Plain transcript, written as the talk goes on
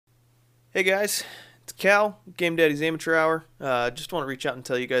Hey guys, it's Cal, Game Daddy's Amateur Hour. Just want to reach out and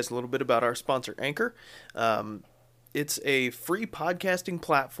tell you guys a little bit about our sponsor, Anchor. It's a free podcasting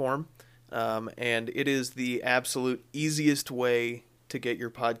platform, and it is the absolute easiest way to get your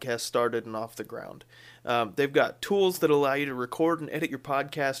podcast started and off the ground. They've got tools that allow you to record and edit your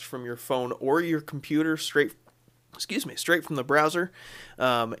podcast from your phone or your computer straight from the browser.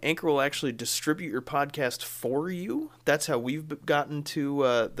 Anchor will actually distribute your podcast for you. That's how we've gotten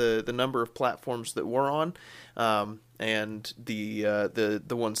to the number of platforms that we're on, and the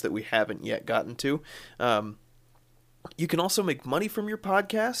ones that we haven't yet gotten to. You can also make money from your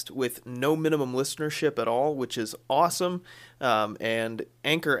podcast with no minimum listenership at all, which is awesome. And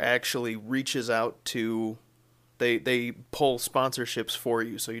Anchor actually reaches out to... They pull sponsorships for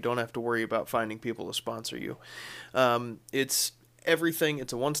you, so you don't have to worry about finding people to sponsor you. It's everything.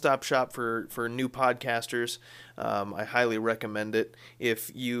 It's a one-stop shop for new podcasters. I highly recommend it. If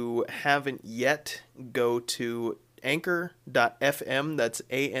you haven't yet, go to anchor.fm. That's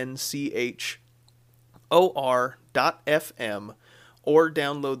ANCHOR.FM, or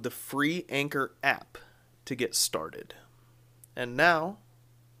download the free Anchor app to get started. And now,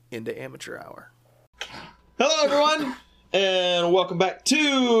 into Amateur Hour. Hello, everyone, and welcome back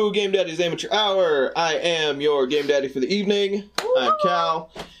to Game Daddy's Amateur Hour. I am your Game Daddy for the evening. I'm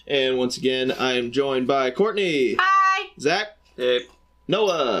Cal, and once again, I am joined by Courtney. Hi. Zach. Hey.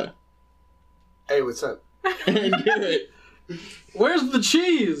 Noah. Hey, what's up? And Garrett. Where's the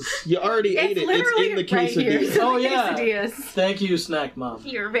cheese? You already ate it. It's in the quesadilla. Right here. Oh, yeah. Quesadillas. Thank you, Snack Mom.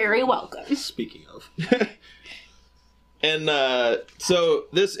 You're very welcome. Speaking of. And so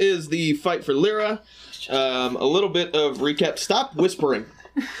this is the fight for Lyra. A little bit of recap. Stop whispering.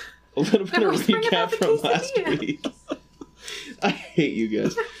 A little bit of recap from last week. I hate you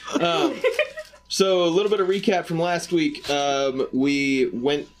guys. So a little bit of recap from last week. We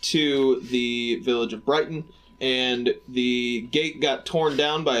went to the village of Brighton, and the gate got torn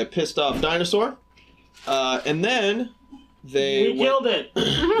down by a pissed off dinosaur. And then they killed it.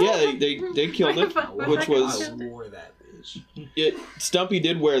 Yeah, they killed it, which was... I wore that bitch. Stumpy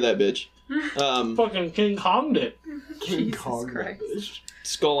did wear that bitch. Fucking King Kong'd it. King Jesus Kong that Christ. bitch.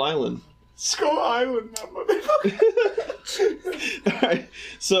 Skull Island. Skull Island, that motherfucker. Alright,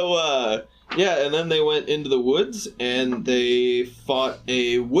 so, yeah, and then they went into the woods, and they fought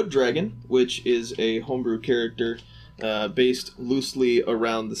a wood dragon, which is a homebrew character based loosely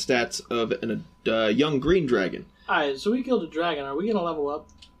around the stats of a young green dragon. Alright, so we killed a dragon. Are we gonna level up?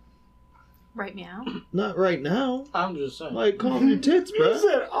 Right now? Not right now. I'm just saying. Like, calm your tits, You bruh.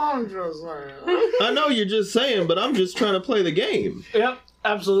 said, I'm just saying. I know you're just saying, but I'm just trying to play the game. Yep,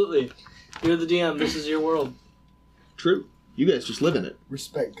 absolutely. You're the DM. This is your world. True. You guys just live in it.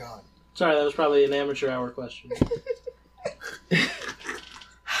 Respect God. Sorry, that was probably an amateur hour question.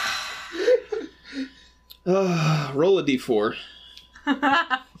 Roll a d4.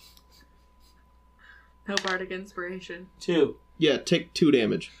 No bardic inspiration. 2. Yeah, take 2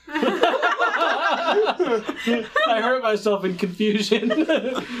 damage. I hurt myself in confusion. He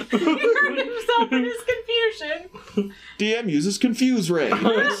hurt himself in his confusion. DM uses Confuse Ray.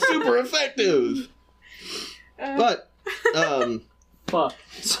 It's super effective. But, Fuck.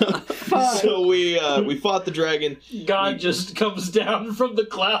 so we fought the dragon. God just comes down from the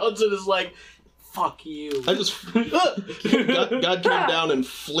clouds and is like, fuck you. I just... God came down and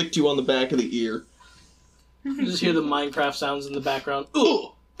flicked you on the back of the ear. You just hear the Minecraft sounds in the background.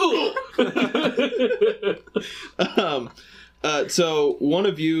 Ugh! So one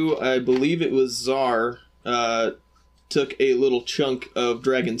of you, I believe it was Czar, took a little chunk of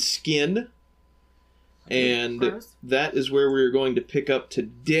dragon skin, and Gross. that is where we're going to pick up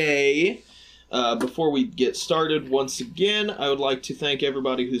today. Before we get started, once again, I would like to thank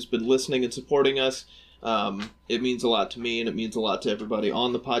everybody who's been listening and supporting us. It means a lot to me, and it means a lot to everybody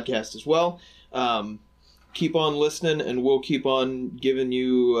on the podcast as well. Keep on listening, and we'll keep on giving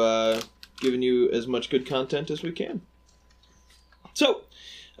you as much good content as we can. So,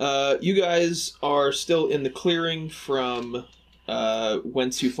 you guys are still in the clearing from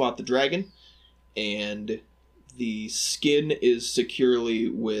whence you fought the dragon, and the skin is securely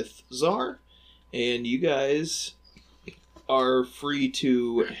with Czar, and you guys are free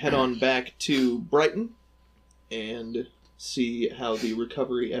to head on back to Brighton and see how the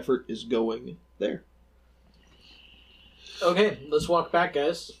recovery effort is going there. Okay, let's walk back,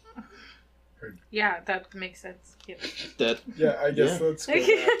 guys. Yeah, that makes sense. That Yeah, I guess Yeah. let's go back,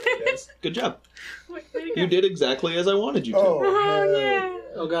 I guess. good job. Way to go. You did exactly as I wanted you to. Oh, Oh, hell yeah.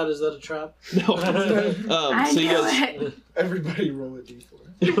 Oh god, is that a trap? No. I So you knew guys, it. Everybody roll a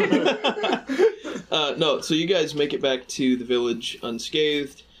d4. no. So you guys make it back to the village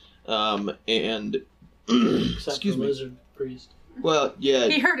unscathed. And Except excuse for me. Lizard Priest. Well, yeah,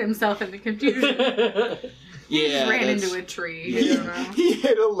 He hurt himself in the confusion. He yeah. just ran that's- into a tree. Yeah. I don't know. He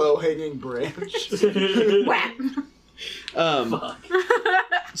hit a low-hanging branch. Whap! Um,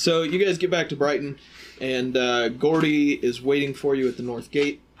 so you guys get back to Brighton, and Gordy is waiting for you at the North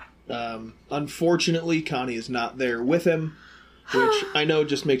Gate. Unfortunately, Connie is not there with him, which I know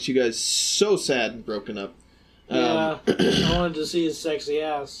just makes you guys so sad and broken up. Yeah, I wanted to see his sexy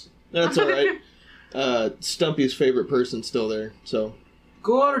ass. That's all right. Stumpy's favorite person's still there, so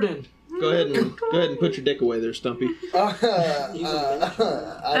Gordon! go ahead and put your dick away there, Stumpy. I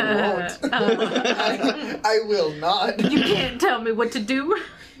won't. I will not. You can't tell me what to do.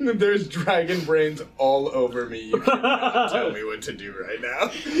 There's dragon brains all over me. You cannot tell me what to do right now.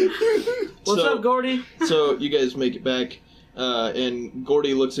 What's So- up, Gordy? So you guys make it back, and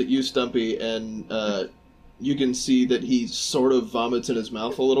Gordy looks at you, Stumpy, and you can see that he sort of vomits in his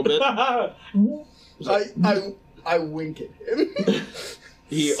mouth a little bit. I wink at him.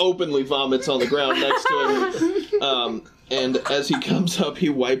 He openly vomits on the ground next to him. And as he comes up, he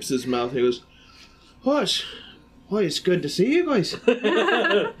wipes his mouth. He goes, "What? Why, it's good to see you guys.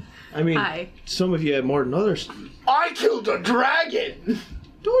 I mean, Hi. some of you have more than others." I killed a dragon.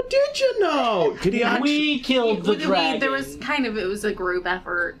 Oh, did you know? Did he actually? We killed the dragon. There was it was a group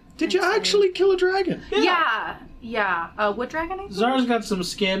effort. Did you actually kill a dragon? Yeah. What dragon is it? Zara's got some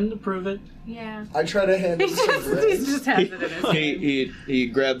skin to prove it. Yeah. I try to hand him He some just brains. has it in his hand. He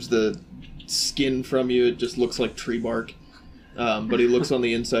grabs the skin from you. It just looks like tree bark. But he looks on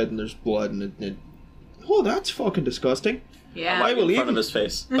the inside and there's blood and it oh, that's fucking disgusting. Yeah. I In believe front of you. his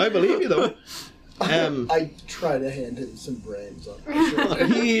face. I believe you though. I try to hand him some brains on my shoulder.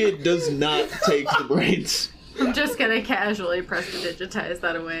 He does not take the brains. I'm just gonna casually press to digitize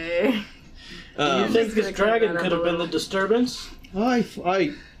that away. You Um, think this gonna dragon clean that could up have a been the little. disturbance?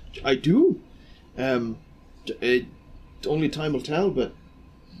 I do. Only time will tell, but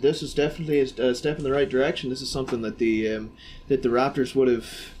this is definitely a step in the right direction. This is something that the Raptors would have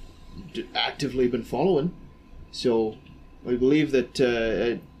actively been following. So I believe that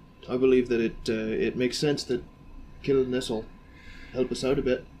it makes sense that killing this will help us out a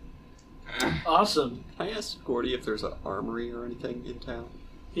bit. Awesome. Can I ask Gordy if there's an armory or anything in town,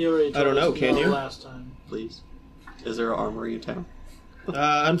 He already told I don't know, us can no you? last time. please? Is there an armory in town?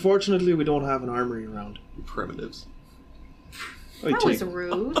 Unfortunately, we don't have an armory around. Primitives. I That take, was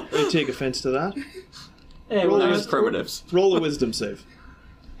rude. I take offense to that. Hey, Roll we're There's not, primitives. Roll a wisdom save.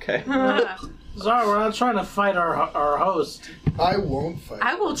 Okay. Zara, we're not trying to fight our host. I won't fight.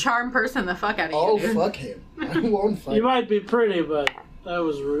 I will charm person the fuck out of I'll you. dude. fuck him. I won't fight. You might be pretty, but that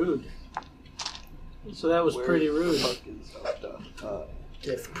was rude. So that was pretty rude.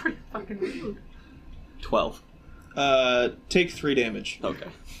 Pretty fucking rude. 12. Take 3 damage. Okay.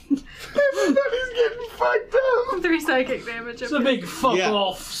 Everybody's getting fucked up. 3 psychic damage. It's a big fuck Yeah.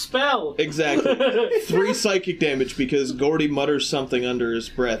 off spell. Exactly. 3 psychic damage because Gordy mutters something under his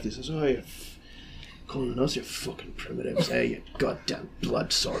breath. He says, "Oh, you calling us you fucking primitives, eh? You goddamn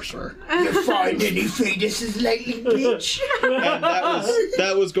blood sorcerer." You find any fetuses lately, bitch? And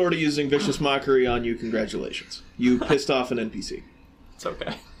that was Gordy using vicious mockery on you. Congratulations. You pissed off an NPC. It's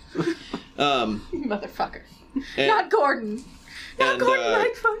okay. Motherfucker. And, Not Gordon. Not and, Gordon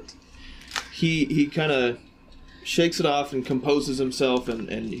Lightfoot. he kind of shakes it off and composes himself, and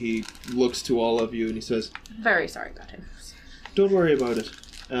he looks to all of you and he says, Very sorry about him. "Don't worry about it.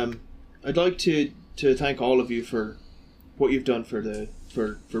 I'd like to thank all of you for what you've done for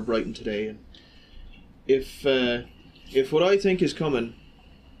Brighton today. And if what I think is coming,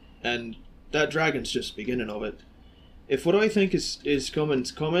 and that dragon's just the beginning of it, if what I think is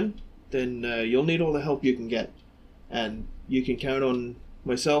coming, then you'll need all the help you can get, and you can count on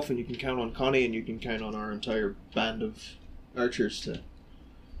myself, and you can count on Connie, and you can count on our entire band of archers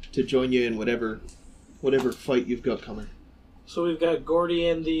to join you in whatever fight you've got coming." So we've got Gordy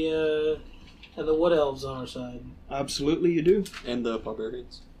and the Wood Elves on our side. Absolutely, you do. And the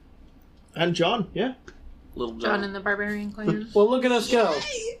barbarians. And John, yeah. Little John John. and the Barbarian Clan. Well, look at us go.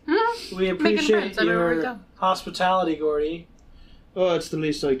 Hmm? We Making appreciate friends everywhere we your go. hospitality, Gordy. Oh, it's the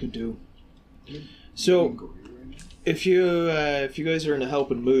least I could do. So, if you guys are in a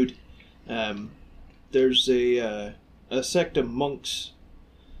helping mood, there's a sect of monks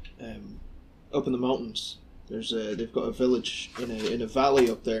up in the mountains. They've got a village in a valley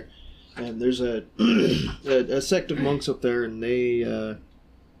up there, and there's a sect of monks up there, and they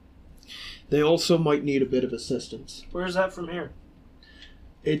also might need a bit of assistance. Where's that from here?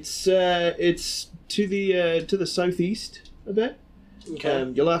 It's to the southeast a bit.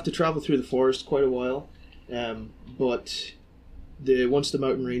 Okay. You'll have to travel through the forest quite a while, but once the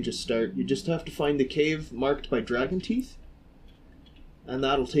mountain ranges start, you just have to find the cave marked by dragon teeth, and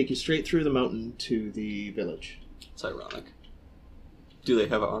that'll take you straight through the mountain to the village. It's ironic. Do they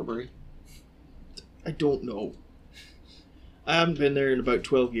have an armory? I don't know. I haven't been there in about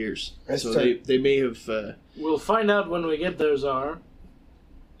 12 years, so start- they may have... We'll find out when we get there, Czar.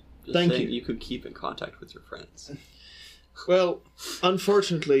 Just Thank saying you. could keep in contact with your friends. Well,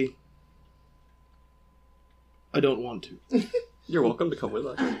 unfortunately, I don't want to. You're welcome to come with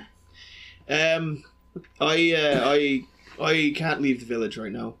us. I can't leave the village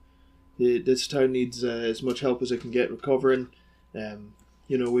right now. This town needs as much help as it can get recovering.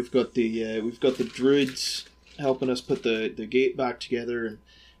 We've got the druids helping us put the gate back together,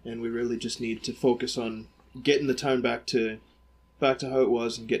 and we really just need to focus on getting the town back to how it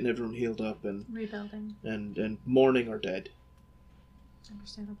was and getting everyone healed up and Rebuilding. and mourning our dead.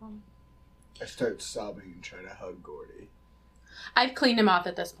 Understandable. I start sobbing and try to hug Gordy. I've cleaned him off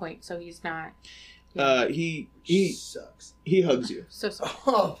at this point, so he's not He sucks. he hugs you, so sorry.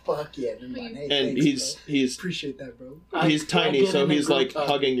 Oh fuck yeah! Never mind. Hey, and thanks, he's bro. Appreciate that, bro. he's I tiny, get so in a he's group like hug.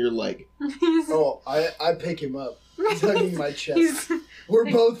 hugging your leg. Oh, I pick him up. He's hugging my chest. He's-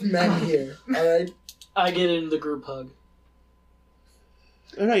 We're both men here. All right. I get in the group hug.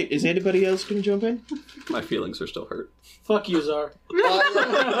 All right, is anybody else going to jump in? My feelings are still hurt. Fuck you, Czar.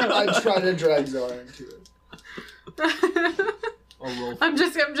 I try to drag Zara into it. I'm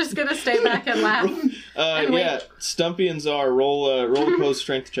just gonna stay back and laugh. And wait. Yeah, Stumpy and Czar roll opposed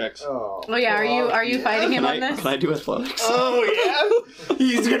strength checks. Oh. Oh yeah, are you fighting him on this? Can I do athletics? Oh yeah.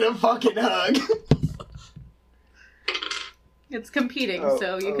 He's gonna fucking hug. It's competing,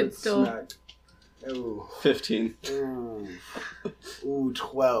 so you could still. Smack. Ooh. 15. Ooh,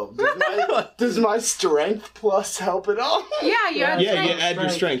 12. Does my strength plus help at all? Yeah, you add Yeah, you strength. add your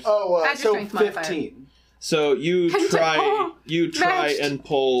strength. Oh, Add your so strength modifier. 15. So you try Matched. and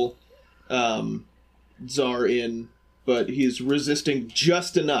pull Czar in, but he's resisting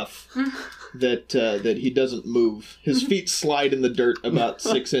just enough that he doesn't move. His feet slide in the dirt about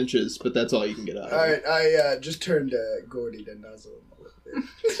 6 inches, but that's all you can get out of him. Alright, I just turned Gordy to nuzzle him a little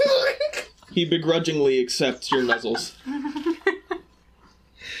bit. He begrudgingly accepts your nuzzles.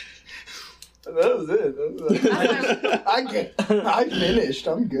 That was it. I finished.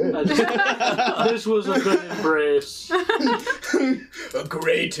 I'm good. This was a good embrace. A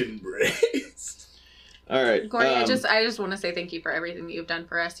great embrace. All right. Corey, I just want to say thank you for everything that you've done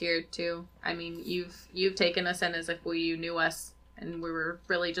for us here too. I mean, you've taken us in as if you knew us, and we were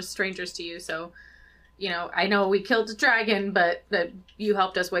really just strangers to you. So, I know we killed the dragon, but that you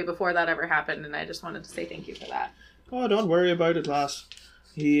helped us way before that ever happened, and I just wanted to say thank you for that. Oh, don't worry about it, lass.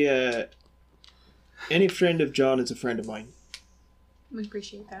 Any friend of John is a friend of mine. We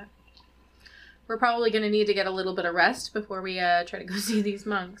appreciate that. We're probably going to need to get a little bit of rest before we try to go see these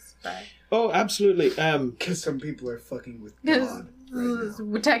monks, but Oh, absolutely. Because some people are fucking with God.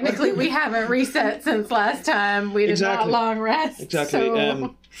 Right technically we haven't reset since last time. We did Exactly. not long rest. Exactly.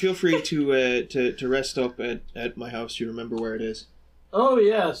 So. Feel free to rest up at my house. You remember where it is. Oh,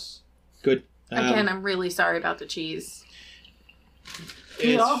 yes. Good. Again, I'm really sorry about the cheese.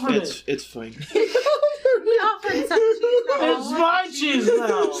 He offered it. It's fine. We offered some cheese. It's my cheese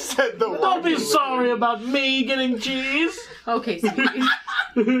now. Said the Don't be one. sorry about me getting cheese. Okay,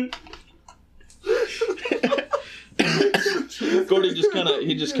 sweetie. Gordy just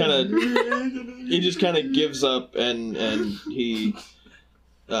kind of gives up and he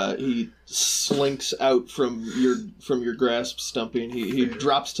slinks out from your grasp, Stumpy, and he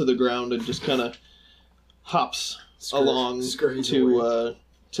drops to the ground and just kind of hops along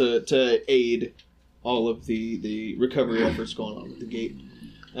to aid all of the recovery efforts going on with the gate.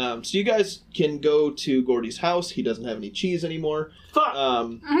 So you guys can go to Gordy's house. He doesn't have any cheese anymore. Fuck.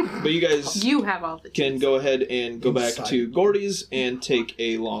 But you guys You have all the cheese. can go ahead and go back Inside. to Gordy's and take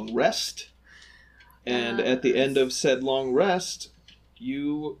a long rest. And at the end of said long rest,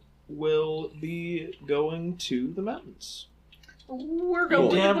 you will be going to the mountains. We're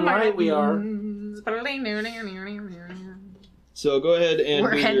going Damn to the right we are. mountains. So go ahead and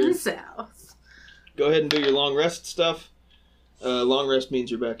We're heading south. go ahead and do your long rest stuff. Long rest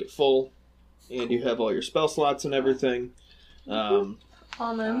means you're back at full, and you have all your spell slots and everything. On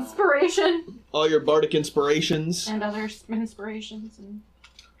the inspiration. All your bardic inspirations. And other inspirations. And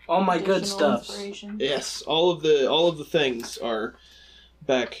All my good additional stuff. inspiration. Yes, all of the things are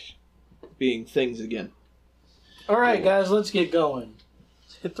back being things again. All right, guys, let's get going.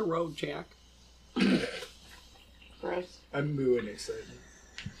 Hit the road, Jack. Gross. I'm mooing excited.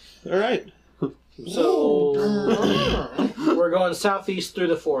 All right. So we're going southeast through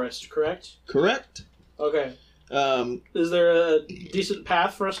the forest, correct? Correct. Okay. Is there a decent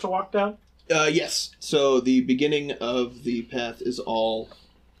path for us to walk down? Yes. So the beginning of the path is all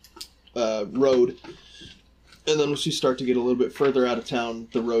road. And then once you start to get a little bit further out of town,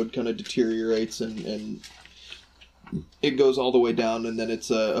 the road kind of deteriorates and it goes all the way down, and then it's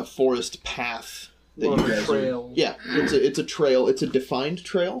a forest path. More of a trail. Yeah, it's a trail. It's a defined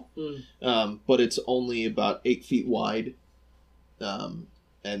trail, Mm. but it's only about 8 feet wide, and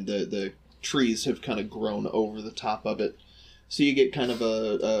the trees have kind of grown over the top of it. So you get kind of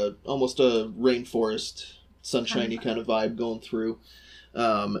a almost a rainforest, sunshiny kind of vibe going through,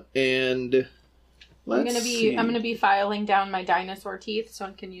 and. I'm gonna be filing down my dinosaur teeth so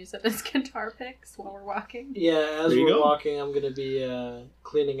I can use it as guitar picks while we're walking. Yeah, as There you we're go. walking, I'm going to be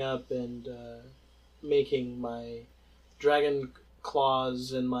cleaning up and making my dragon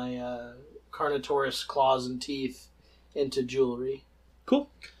claws and my Carnotaurus claws and teeth into jewelry. Cool.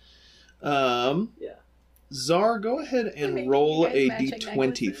 Yeah. Czar, go ahead We're and making roll you a guys matching d20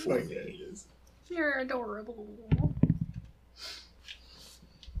 necklaces. for Like me. that it is. You're adorable.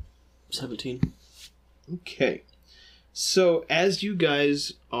 17. Okay. So as you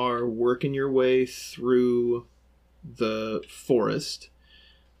guys are working your way through the forest,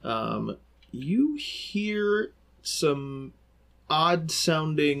 you hear some odd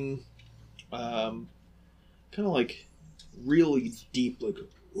sounding, kind of like really deep, like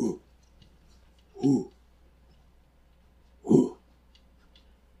ooh, ooh, ooh.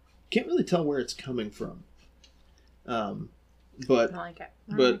 Can't really tell where it's coming from, but I like it.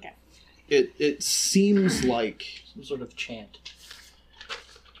 But- like it. it seems like Some sort of chant.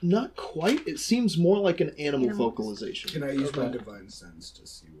 not quite. It seems more like an animal Animals. vocalization. Can I use my Okay. divine sense to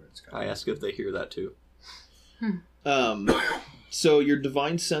see where it's coming? I ask if they hear that too. So your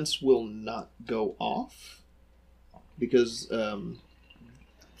divine sense will not go off because It's not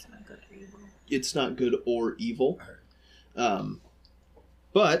good for you. it's not good or evil.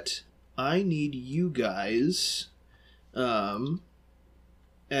 But I need you guys, as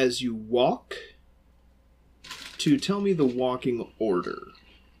you walk, to tell me the walking order.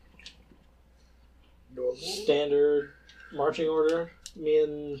 Normal? Standard marching order. Me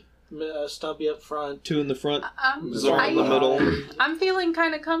and Stumpy up front. 2 in the front, Um, Czar in the middle. I'm feeling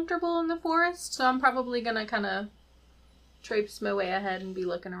kind of comfortable in the forest, so I'm probably gonna kind of traipse my way ahead and be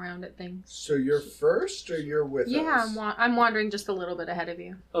looking around at things. So you're first, or you're with Yeah, us? I'm wandering just a little bit ahead of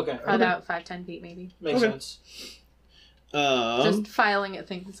you, Okay. about 5-10 feet maybe. Makes Okay. sense. Just filing at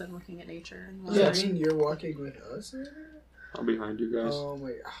things and looking at nature. And Does that wandering. mean you're walking with us? I'm behind you guys. Oh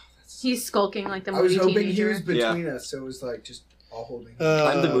my! That's... He's skulking like the I was moody hoping teenager. he was between us, so it was like just all holding.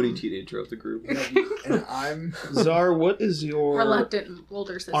 I'm the moody teenager of the group. And I'm Czar, what is your Reluctant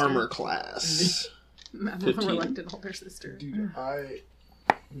older sister. armor class? I'm a 15. reluctant older sister. dude. I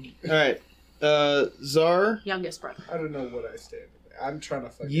Alright. Czar, Youngest brother. I don't know what I stand. I'm trying to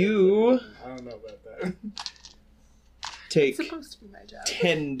fuck You- everybody. I don't know about that. take It's supposed to be my job.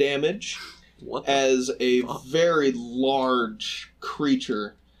 10 damage What the as a fuck? very large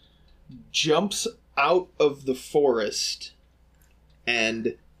creature jumps out of the forest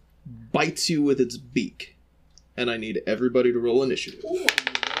and bites you with its beak. And I need everybody to roll initiative.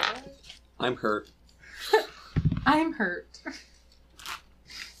 I'm hurt. I'm hurt.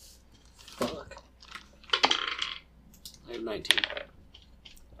 Fuck. I have 19.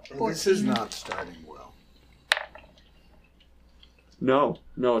 This is not starting well. No,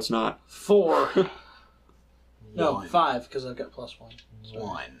 it's not. 4. No, One. 5, because I've got +1.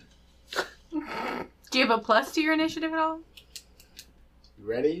 One. Do you have a plus to your initiative at all? You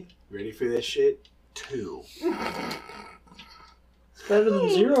ready? Ready for this shit? 2. It's better than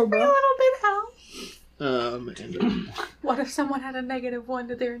 0, A bro. little bit help. And What if someone had a -1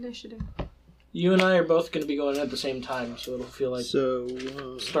 to their initiative? You and I are both going to be going at the same time, so it'll feel like so,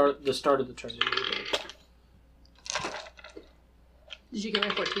 the start of the turn. Did you get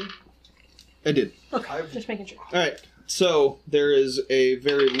my 14? I did. Just making sure. Alright, so there is a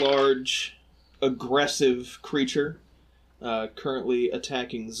very large, aggressive creature currently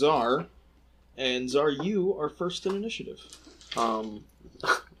attacking Czar. And Czar, you are first in initiative.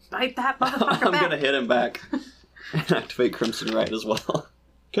 Bite that motherfucker I'm back. gonna hit him back and activate Crimson Right as well.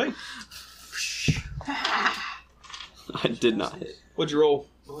 Okay. I did not hit. What'd you roll?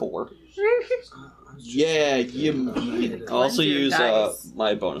 4. Yeah, you. I'll also Cleanse your use dice.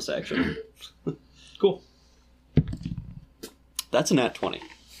 my bonus action. Cool. That's a nat 20.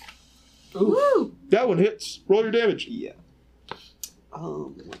 Woo! That one hits. Roll your damage. Yeah.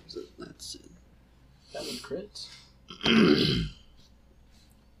 What was it? That's it. That one crits.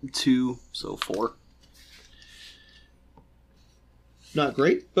 2, so 4. Not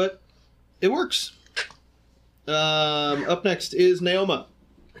great, but it works. Up next is Naoma.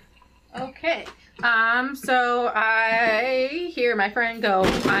 Okay. So I hear my friend go,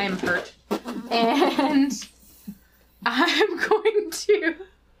 I'm hurt. And I'm going to...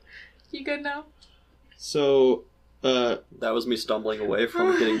 You good now? So, That was me stumbling away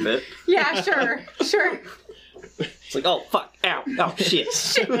from getting bit. Yeah, sure. It's like, oh, fuck, ow, oh, shit.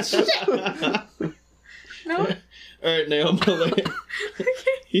 Shit. No? Alright, Naoma,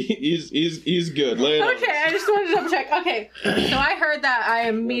 he's good. Lay it on Okay, us. I just wanted to double check. Okay, so I heard that. I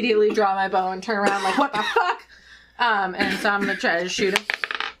immediately draw my bow and turn around like, what the fuck? And so I'm gonna try to shoot him.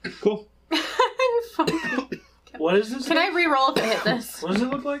 Cool. What is this? Can I re-roll if it hit this? What does it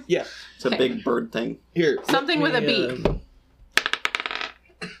look like? Yeah. It's a Okay. big bird thing. Here. Something with a beak. um,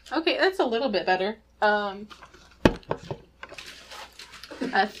 Okay, that's a little bit better. A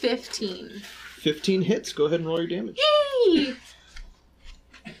 15. 15 hits. Go ahead and roll your damage. Yay!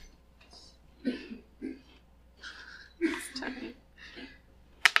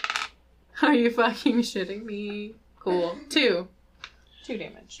 Are you fucking shitting me? Cool. 2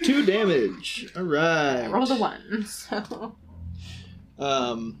 damage. 2 damage. Alright. I rolled a 1, so...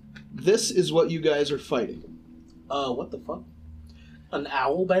 This is what you guys are fighting. What the fuck? An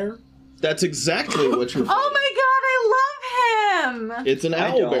owl bear? That's exactly what you're fighting. Oh my god, I love him! It's an I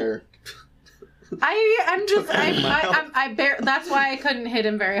owl don't. bear. I that's why I couldn't hit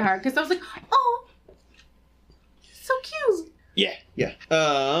him very hard, because I was like, oh, he's so cute. Yeah.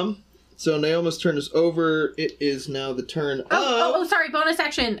 So Naoma's turn is over. It is now the turn Oh, sorry, bonus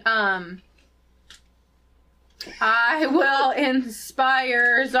action. I will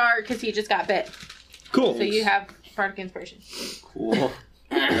inspire Zard, because he just got bit. Cool. So you have Bardic Inspiration. Cool.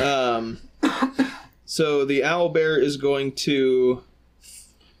 So the owl bear is going to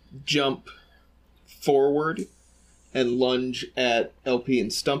jump forward and lunge at LP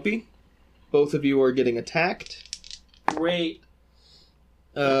and Stumpy. Both of you are getting attacked. Great.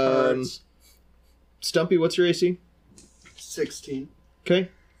 Stumpy, what's your AC? 16. Okay.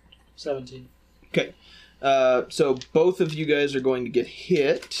 17. Okay. So both of you guys are going to get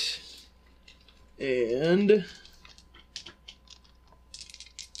hit. And...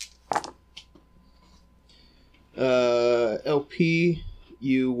 LP,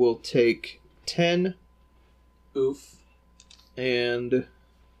 you will take 10. Oof. And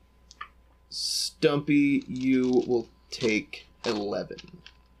Stumpy, you will take 11.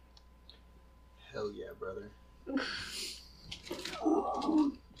 Hell yeah, brother.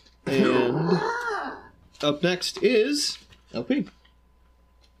 And up next is LP.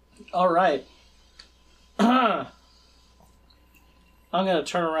 Alright. I'm gonna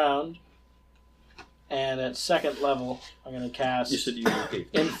turn around, and at second level, I'm gonna cast You said you gave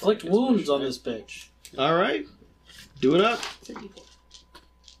Inflict Wounds on this bitch. All right. Do it up.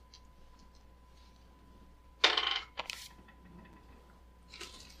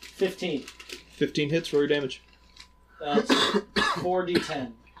 15. 15 hits for your damage. That's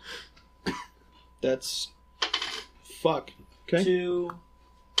 4d10. That's... Fuck. Okay. 2,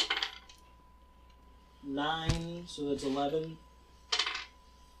 9, so that's 11,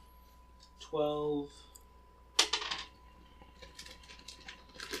 12,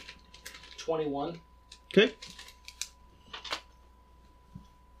 21. Okay.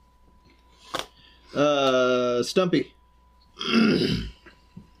 Stumpy.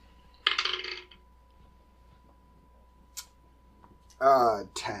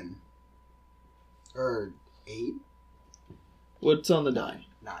 10. Or 8? What's on the die?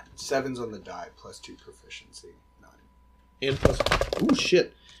 9. 7's on the die, plus 2 proficiency. 9. And plus... Ooh,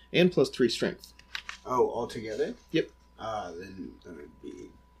 shit. And plus 3 strength. Oh, altogether? Yep. Then that would be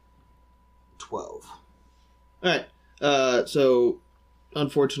 12. Alright. So,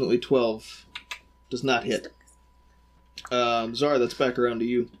 unfortunately, 12 does not hit. Zara, that's back around to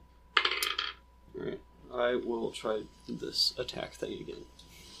you. Alright. I will try this attack thing again.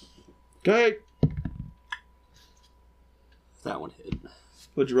 Okay. That one hit.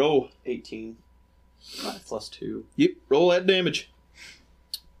 What'd you roll? 18. Plus 2. Yep, roll that damage.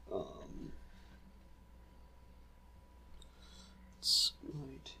 It's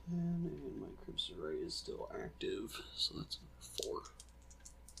my 10, and my Crimson Ray is still active, so that's 4.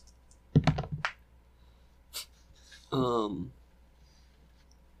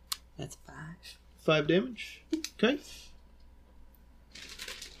 That's 5. 5 damage. Okay.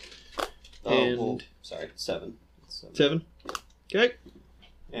 Oh, And- well, sorry, 7. 7. Okay.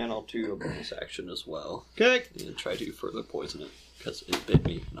 And I'll do a bonus action as well, Okay. and try to further poison it, because it bit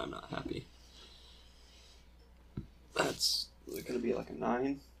me, and I'm not happy. That's going to be like a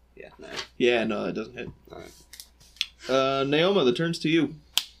 9? Yeah, 9. Yeah, no, that doesn't hit. Alright. Naoma, the turn's to you.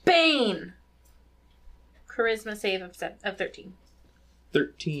 Bane! charisma save of 13.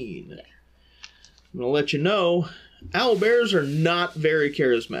 13. I'm going to let you know, owlbears are not very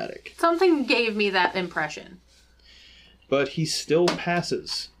charismatic. Something gave me that impression. But he still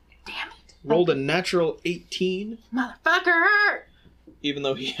passes. Damn it. Rolled a natural 18, Motherfucker! even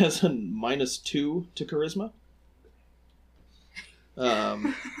though he has a -2 to charisma.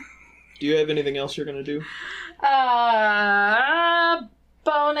 Do you have anything else you're going to do?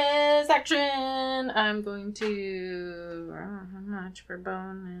 Bonus action. I'm going to... how much for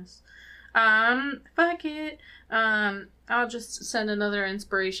bonus? Fuck it. I'll just send another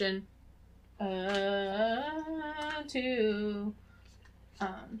inspiration to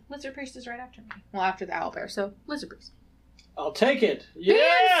Lizard Priest is right after me. Well, after the owlbear, so Lizard Priest. I'll take it. Be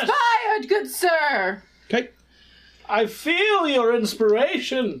Yes! inspired, good sir! Okay. I feel your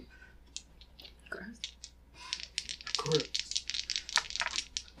inspiration.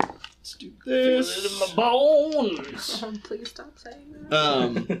 Let's do this. Feel it in my bones. Oh, please stop saying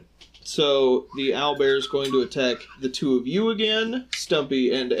that. So the owlbear is going to attack the two of you again,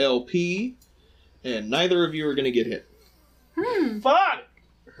 Stumpy and LP, and neither of you are going to get hit. Fuck!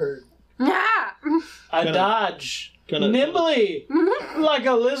 Hurt. Yeah! I Kinda- dodge. kinda- Nimbly! Like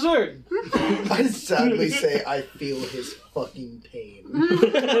a lizard. I sadly say I feel his fucking pain.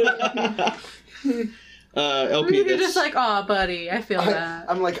 LP, You're that's, just like, aw, buddy, I feel that.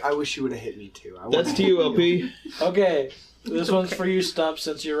 I'm like, I wish you would have hit me too. that's to you, LP. Okay, this one's for you, Stump,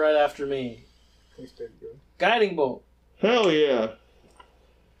 since you're right after me. Guiding bolt. Hell yeah.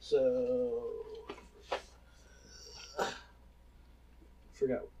 So...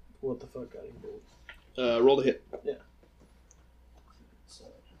 Forgot what the fuck guiding bolt. Roll the hit. Yeah. So...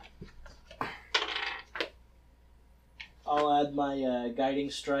 I'll add my guiding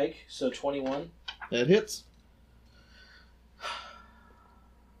strike, so 21. That hits. I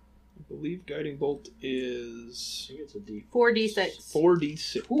believe Guiding Bolt I is think it's a D. 4d6.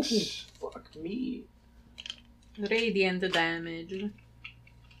 4d6. Ooh, fuck me. Radiant damage.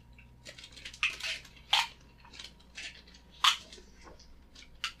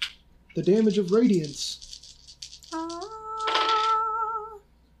 The damage of radiance.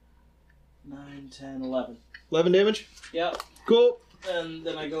 9, 10, 11. 11 damage. Yep. Cool. And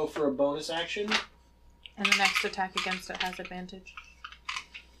then I go for a bonus action. And the next attack against it has advantage.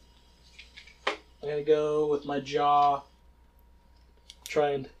 I'm gonna go with my jaw.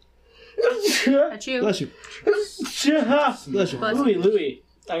 Try and. At you. Bless you. Bless Bless you. Bless Louis.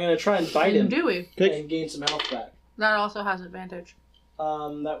 I'm gonna try and bite him Dewey. Okay. and gain some health back. That also has advantage.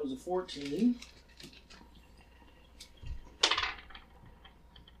 That was a 14.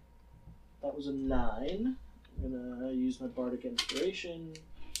 That was a 9. I'm gonna use my bardic inspiration.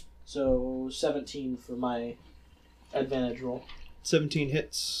 So 17 for my advantage roll. 17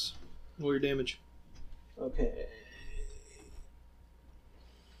 hits. Roll your damage. Okay.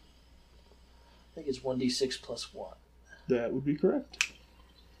 I think it's 1d6 plus 1. That would be correct.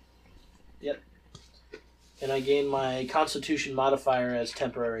 Yep. And I gain my Constitution modifier as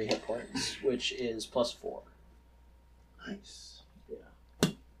temporary hit points, which is plus 4. Nice. Yeah.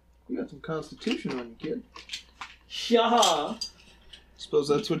 You got some constitution on you, kid. Yeah. Suppose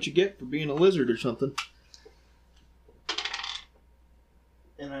that's what you get for being a lizard or something.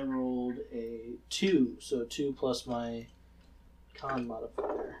 And I rolled a 2, so 2 plus my con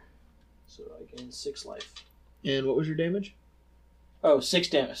modifier. So I gain 6 life. And what was your damage? Oh, 6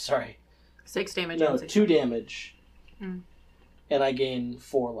 damage, sorry. 6 damage. No, and 6 2 damage. Mm. And I gain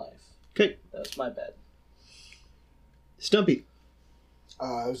 4 life. Okay. That's my bad. Stumpy.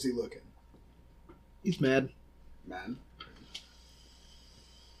 How's he looking? He's mad. Man.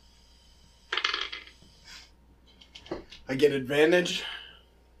 I get advantage.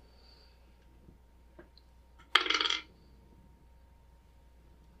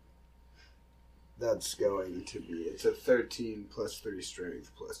 That's going to be, it's a 13 plus 3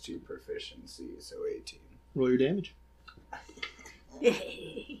 strength plus 2 proficiency, so 18. Roll your damage.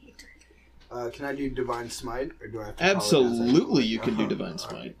 Can I do Divine Smite, or do I have to Absolutely, you can do Divine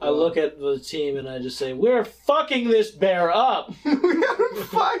Smite. I look at the team and I just say, we're fucking this bear up! We are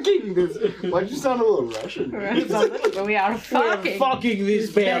fucking this. Why'd you sound a little Russian? We are We're fucking. fucking this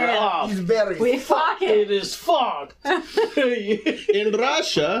bear up! He's very. We fucking. It is fucked! In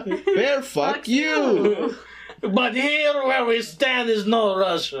Russia, bear fuck you. But here where we stand is no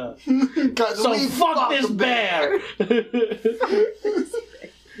Russia. So fuck this bear!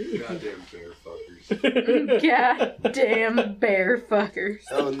 Goddamn bear fuckers. Goddamn bear fuckers.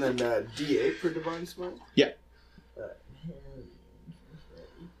 Oh, and then D8 for Divine Smite? Yeah.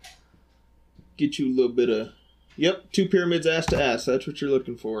 Get you a little bit of... Yep, 2 pyramids ass to ass. That's what you're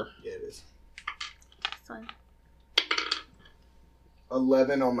looking for. Yeah, it is. Excellent.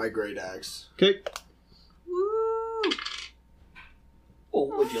 11 on my great axe. Okay. Woo! Oh,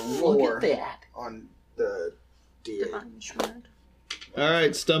 would you Four. look at that? On the D8. Divine Shred. All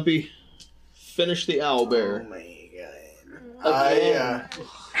right, Stumpy. Finish the owl Oh bear. my god. Again.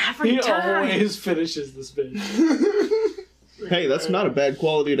 Every He time. always finishes this bitch. Hey, that's not a bad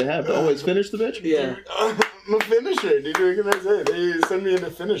quality to have. To always finish the bitch. Yeah. I'm a finisher, dude. What can I say? They send me in to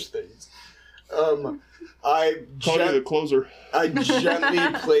finish things. I Call you the closer.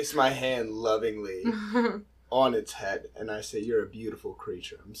 gently place my hand lovingly on its head, and I say, "You're a beautiful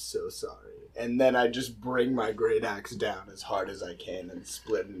creature. I'm so sorry." And then I just bring my great axe down as hard as I can and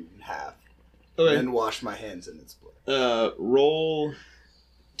split it in half, Okay. and wash my hands in its blood. Roll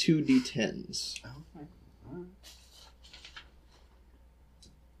 2d10s.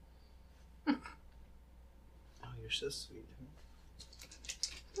 Oh, you're so sweet.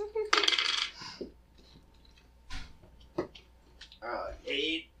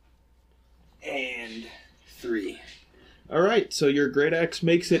 8 and 3. All right, so your great axe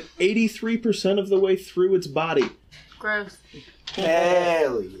makes it 83% of the way through its body. Gross.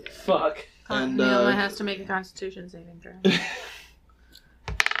 Hell yeah. Fuck. And, Neoma has to make a Constitution saving throw.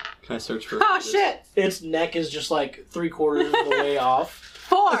 Can I search for? Oh shit! Its neck is just like 3/4 of the way off.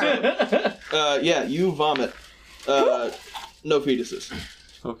 4. Yeah, you vomit. No fetuses.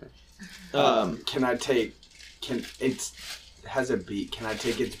 Okay. Can I take... has a beak. Can I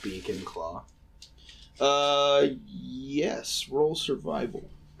take its beak and claw? Yes. Roll survival.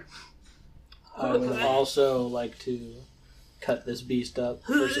 I would also like to cut this beast up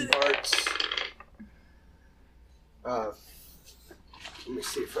for some parts. Let me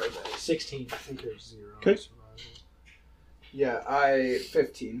see if I have 16. I think there's 0. Okay. Yeah,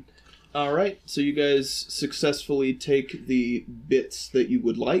 15. All right, so you guys successfully take the bits that you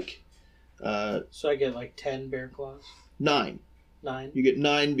would like. So I get like 10 bear claws? 9. 9? You get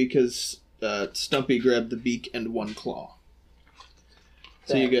 9 because Stumpy grabbed the beak and 1 claw.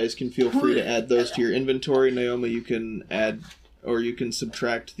 So you guys can feel free to add those to your inventory. Naoma, you can add, or you can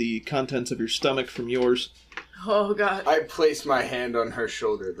subtract the contents of your stomach from yours. Oh god. I place my hand on her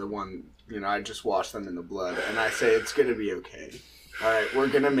shoulder, the one, I just wash them in the blood, and I say, "It's gonna be okay. Alright, we're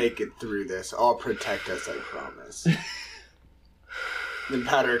gonna make it through this. I'll protect us, I promise." Then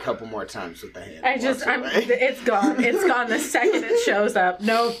pat her a couple more times with the hand. It's gone. It's gone the second it shows up.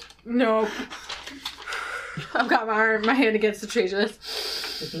 Nope. I've got my hand against the tree just.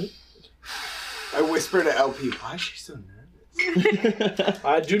 I whisper to LP, "Why is she so nervous?"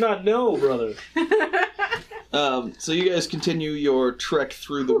 I do not know, brother. So you guys continue your trek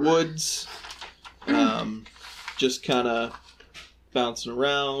through the woods, just kind of bouncing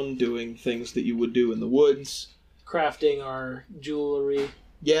around, doing things that you would do in the woods. Crafting our jewelry.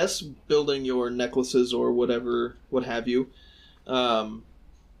 Yes, building your necklaces or whatever, what have you.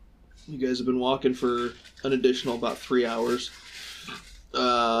 You guys have been walking for an additional about 3 hours.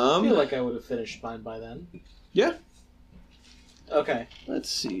 I feel like I would have finished mine by then. Yeah. Okay. Let's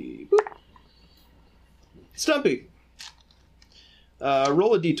see. Boop. Stumpy.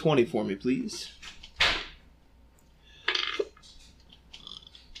 Roll a d20 for me, please.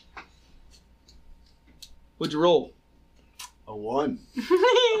 What'd you roll? A 1.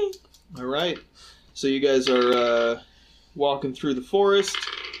 All right. So you guys are walking through the forest.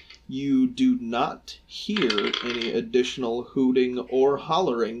 You do not hear any additional hooting or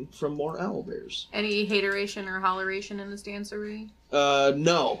hollering from more owlbears. Any hateration or holleration in this dancery?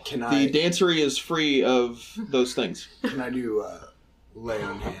 No. The dancery is free of those things. Can I do lay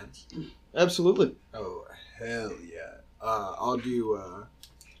on hands? Absolutely. Oh, hell yeah. I'll do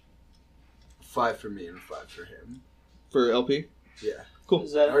 5 for me and 5 for him. For LP? Yeah. Cool.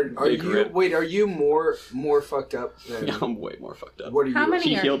 Is that Are you wait? Are you more fucked up than? Yeah, I'm way more fucked up. What are you? How many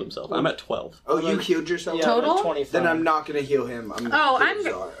He are- healed himself. I'm at 12. Oh, you healed yourself. Yeah, Total? like 25. Then I'm not gonna heal him. I'm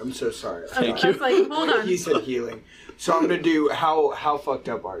sorry. I'm so sorry. Thank I you. was like, hold on. He said healing, so I'm gonna do. How fucked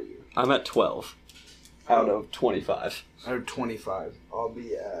up are you? I'm at 12 out of 25. Out of 25, I'll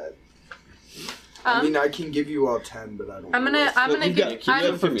be at. I mean, I can give you all 10, but I don't. I'm gonna You've got- give. you I'm,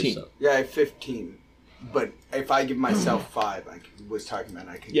 have 15. Yeah, I have 15, but if I give myself 5, was talking about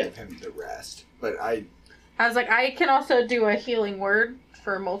I could Yeah. give him the rest. But I. I was like, I can also do a healing word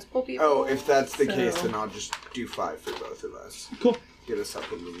for multiple people. Oh, if that's the So- case, then I'll just do 5 for both of us. Cool. Get us up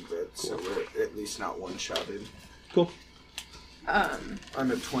a little bit, so we're at least not one-shotted. Cool. I'm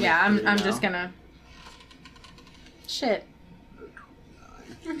at 20. Yeah, I'm just gonna. Shit.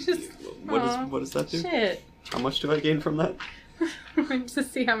 Just What does that do? shit. How much do I gain from that? To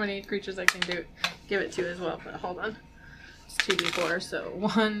see how many creatures I can give it to as well. But hold on, it's 2d4, so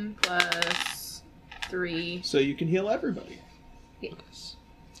 1 plus 3. So you can heal everybody.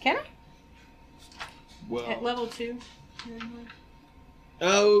 Can I? Well, At level 2.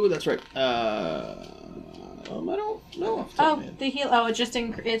 oh, that's right. I don't know. Off the top of my head. The heal. Oh, it's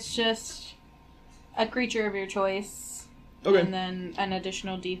just a creature of your choice. Okay. And then an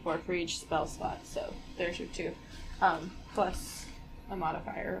additional D4 for each spell slot. So there's your 2. Plus a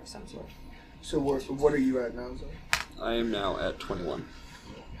modifier of some sort. So what are you at now, Zoe? I am now at 21.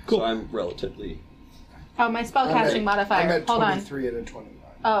 Cool. So I'm relatively... Oh, my spellcasting modifier. I'm at Hold on. 23 and a 29.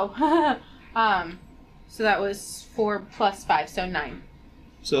 Oh. So that was 4 plus 5, so 9.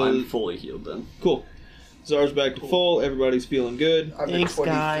 So I'm fully healed then. cool. Zar's back to full. Everybody's feeling good. I'm Thanks, at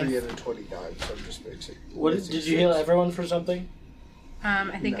 23 guys. and a 29, so I'm just mixing. Did you heal everyone for something?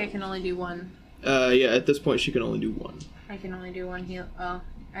 I think No. I can only do 1. Yeah, at this point she can only do 1. I can only do 1 heal. Oh,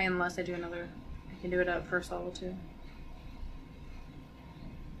 unless I do another. I can do it at first level too.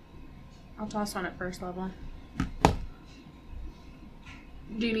 I'll toss one at first level.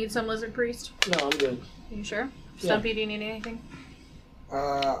 Do you need some Lizard Priest? No, I'm good. Are you sure? Yeah. Stumpy, do you need anything?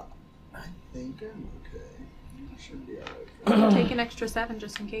 I think I'm okay. Should be alright. Take an extra 7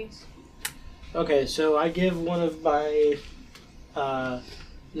 just in case. Okay, so I give one of my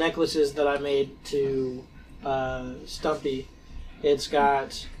necklaces that I made to Stumpy. It's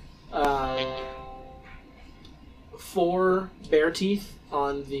got 4 bear teeth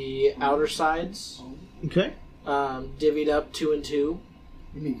on the outer sides, Okay. divvied up 2 and 2.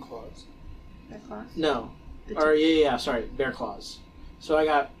 You mean claws? That class? No, The or yeah, sorry, bear claws. So I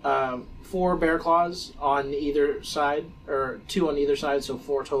got 4 bear claws on either side, or 2 on either side, so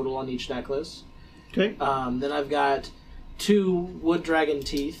 4 total on each necklace. Okay. Then I've got 2 wood dragon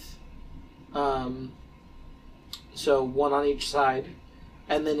teeth, so 1 on each side,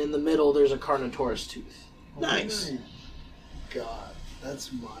 and then in the middle there's a Carnotaurus tooth. Nice. God,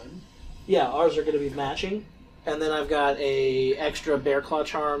 that's mine. Yeah, ours are going to be matching, and then I've got a extra bear claw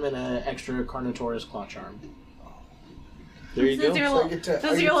charm and an extra Carnotaurus claw charm. There you This is go. your So I little, get to- this I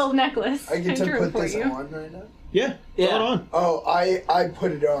is get your to- little necklace. I get to drew put for this you. on right now? Yeah. Yeah. Throw it on. Oh, I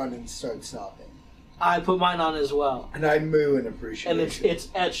put it on and start stopping. I put mine on as well, And I moo in and appreciation. it's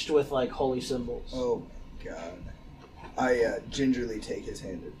etched with like holy symbols. Oh my god. I gingerly take his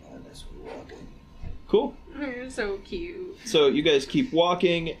hand in mine as we walk in. Cool. You're so cute. So you guys keep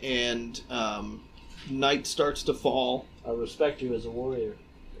walking, and night starts to fall. I respect you as a warrior.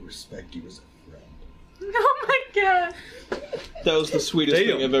 I respect you as a friend. Oh my god. That was the sweetest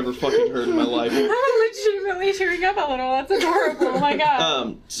Damn. thing I've ever fucking heard in my life. I'm legitimately tearing up a little. That's adorable. Oh my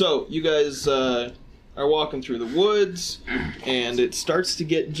god. So you guys are walking through the woods, and it starts to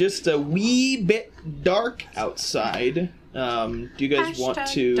get just a wee bit dark outside. Do you guys want Dark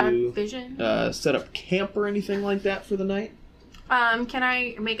to vision. set up camp or anything like that for the night? Can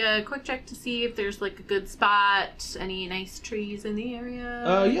I make a quick check to see if there's like a good spot, any nice trees in the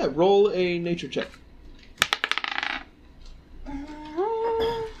area? Yeah, roll a nature check.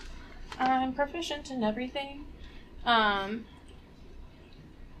 I'm proficient in everything.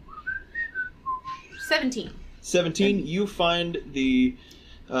 17. 17. You find the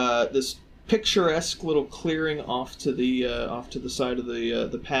this picturesque little clearing off to the side of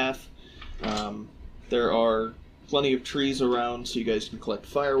the path. There are plenty of trees around, so you guys can collect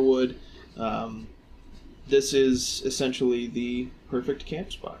firewood. This is essentially the perfect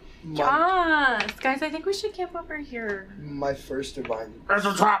camp spot. Yes! Guys, I think we should camp over here. My first divine There's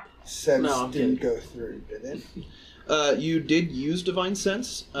a trap! sense No, I'm didn't kidding. go through, did it? You did use Divine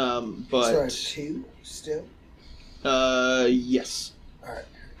Sense, So I but have 2 still? yes.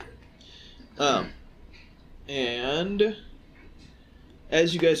 Alright. And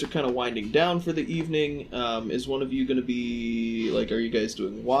as you guys are kind of winding down for the evening, is one of you going to be like? Are you guys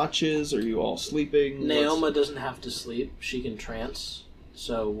doing watches? Are you all sleeping? Naoma doesn't have to sleep. She can trance.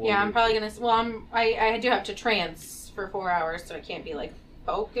 So we'll Yeah, I'm probably gonna. Well, I do have to trance for 4 hours, so I can't be like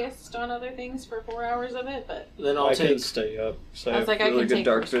focused on other things for 4 hours of it. But then I'll I take. can stay up. So I I was have like, I really can good take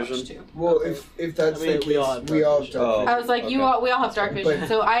dark first watch, vision. too. Well, if that's I mean, the case, we all have dark we all have vision. dark Oh. vision. I was like, Okay. we all have dark vision, But-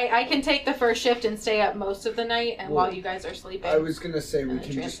 so I can take the first shift and stay up most of the night, and Well, while you guys are sleeping. I was gonna say we And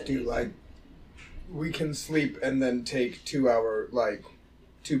can trance just it. do like we can sleep and then take 2 hour like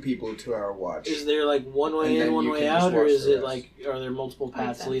 2 people 2 hour watch. Is there like one way And in, then one you way can just out, or watch is the it rest. like are there multiple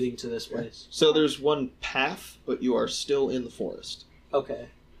paths sense. leading to this Yeah. place? So there's one path, but you are still in the forest, Okay.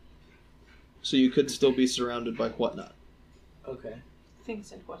 so you could still be surrounded by whatnot. Okay.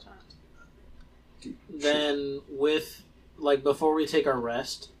 Things and whatnot. Then with like before we take our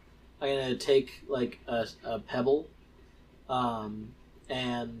rest, I'm gonna take like a pebble,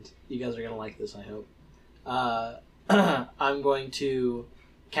 and you guys are gonna like this, I hope. I'm going to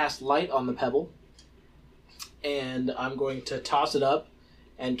cast light on the pebble, and I'm going to toss it up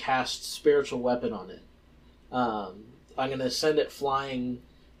and cast Spiritual Weapon on it. I'm going to send it flying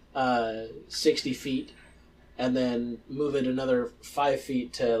 60 feet, and then move it another 5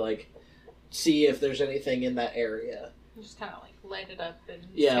 feet to, like, see if there's anything in that area. Just kind of, like, light it up.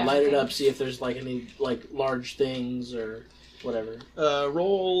 And Light it up, see if there's, like, any, like, large things or whatever.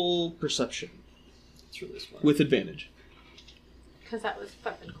 Roll perception. It's really smart. With advantage. Because that was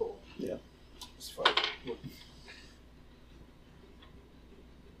fucking cool. Yeah. It's fun.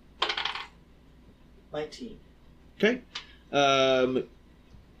 19. Okay.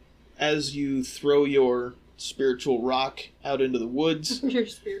 As you throw your spiritual rock out into the woods, Your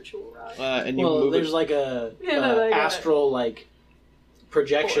spiritual rock. and you Well, move there's it, like a Yeah, no, I got it. astral, like,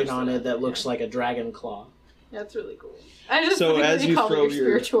 projection Force on on it it, that looks yeah. like a dragon claw. That's really cool. I just So think as they you call it throw your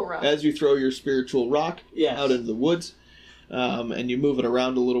spiritual rock. as you throw your spiritual rock Yes. out into the woods, and you move it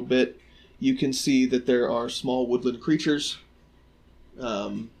around a little bit, you can see that there are small woodland creatures.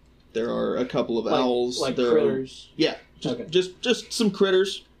 There are a couple of owls. Like there critters. Are, Okay. just some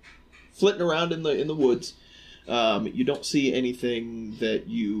critters flitting around in the woods. You don't see anything that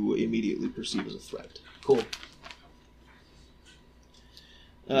you immediately perceive as a threat. Cool.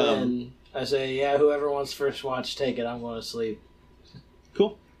 Um, Then I say, yeah, whoever wants first watch, take it. I'm going to sleep.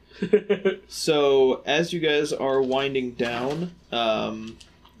 cool. So as you guys are winding down, I'm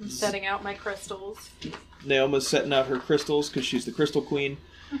setting out my crystals. Naoma's setting out her crystals because she's the crystal queen.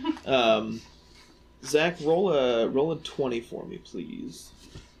 Zach, roll a 20 for me, please.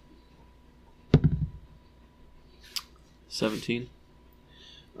 17.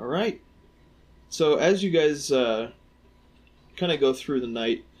 All right. So as you guys kind of go through the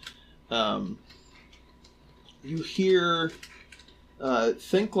night, you hear,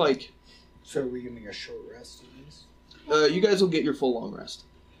 think like, So are we giving a short rest in this? you guys will get your full long rest.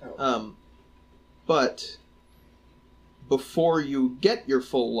 Oh. But before you get your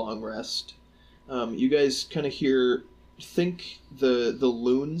full long rest, you guys kind of think the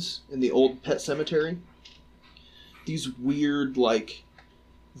loons in the old pet cemetery. These weird, like,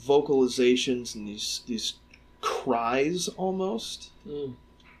 vocalizations and these cries almost.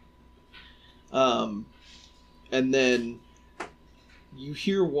 And then you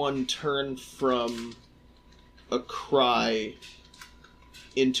hear one turn from a cry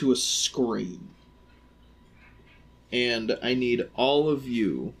into a scream. And I need all of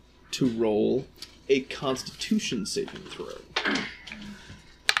you to roll a Constitution saving throw.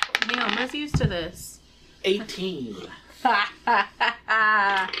 Damn, I'm used to this. 18.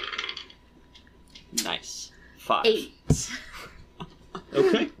 Nice. 5. 8.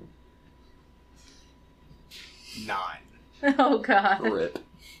 Okay. 9. Oh god. Rip.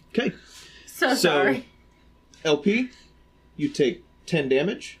 Okay. So sorry. LP, you take 10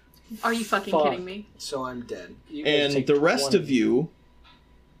 damage, Are you fucking Fuck. kidding me? So I'm dead. You guys and take the rest 20. of you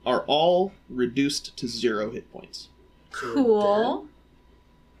are all reduced to 0 hit points. Cool.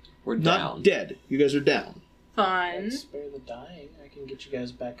 We're Not down. dead. You guys are down. Fun. Spare the dying. I can get you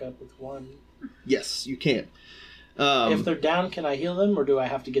guys back up with 1. Yes, you can. If they're down, can I heal them, or do I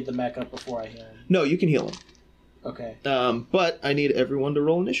have to get them back up before I heal them? No, you can heal them. Okay. But I need everyone to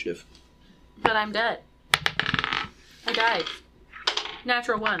roll initiative. But I'm dead. I died.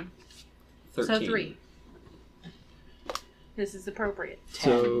 Natural 1. 13. So 3. This is appropriate.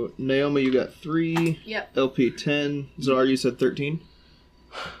 So, Naomi, you got 3. Yep. LP, 10. Zar, you said 13.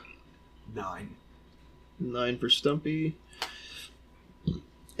 9. 9 for Stumpy.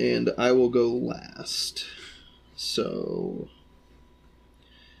 And I will go last. So,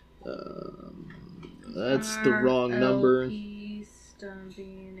 that's the wrong number. LP,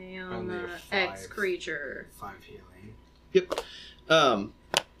 Stumpy, Only Naoma, a 5. X creature. 5 healing. Yep.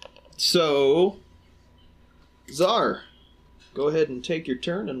 So, Zar, go ahead and take your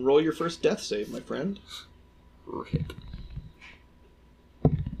turn and roll your first death save, my friend. Rip.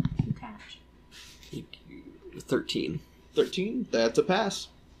 Catch. Thank you. 13. 13. That's a pass.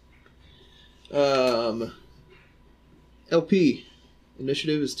 LP,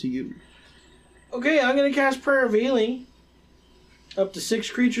 initiative is to you. Okay, I'm going to cast Prayer of Healing. Up to 6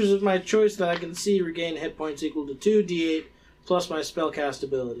 creatures of my choice that I can see regain hit points equal to 2d8 plus my spellcast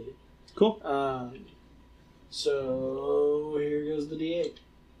ability. Cool. So here goes the d8.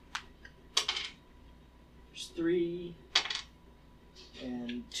 There's 3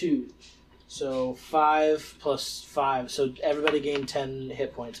 and 2. So 5 plus 5. So everybody gained 10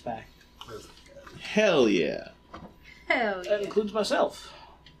 hit points back. Hell yeah. Hell That yeah. includes myself.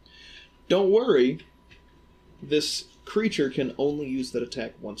 Don't worry. This creature can only use that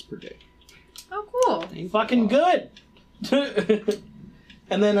attack once per day. Oh, cool. Fucking good.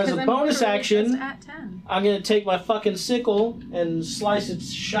 And then as 'Cause a I'm bonus literally action, just at 10. I'm gonna take my fucking sickle and slice its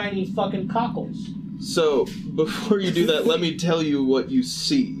shiny fucking cockles. So, before you do that, let me tell you what you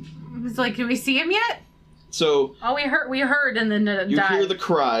see. It's like, did we see him yet? So, Oh, we heard, and then you died. hear the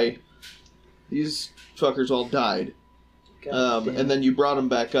cry. These fuckers all died. God damn. And then you brought them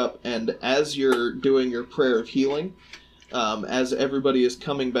back up, and as you're doing your prayer of healing, as everybody is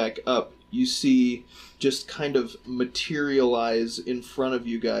coming back up, you see just kind of materialize in front of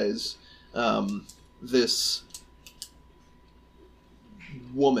you guys this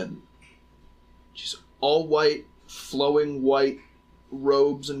woman. She's all white, flowing white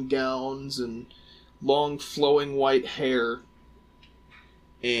robes and gowns and long flowing white hair.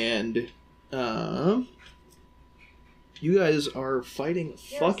 And you guys are fighting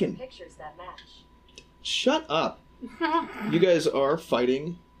Here are some fucking... pictures that match. Shut up. You guys are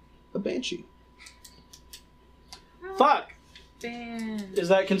fighting a banshee. Fuck! Damn. Is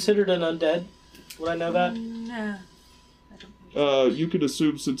that considered an undead? Would I know that? No. I don't think so. You could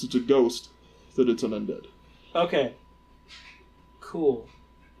assume since it's a ghost that it's an undead. Okay. Cool.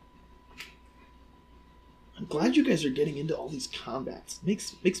 I'm glad you guys are getting into all these combats.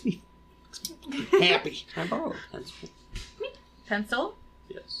 Makes me happy. Can I borrow a pencil? Pencil?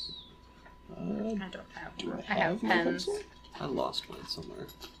 Yes. I don't have Do one. I I have my pens. pencil? I lost mine somewhere.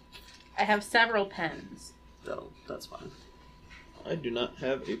 I have several pens. That's fine. I do not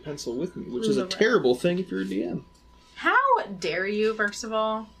have a pencil with me, which is a Ooh, terrible thing if you're a DM. How dare you, first of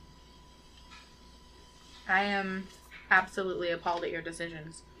all? I am absolutely appalled at your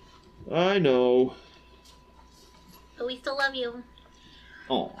decisions. I know. But we still love you.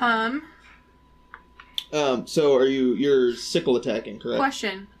 Oh. So are you're sickle attacking, correct?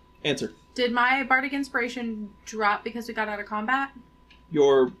 Question. Answer. Did my Bardic Inspiration drop because we got out of combat?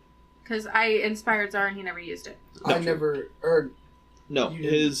 Your Because I inspired Zara and he never used it. I never. No, You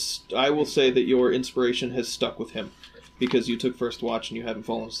didn't- I will say that your inspiration has stuck with him because you took first watch and you haven't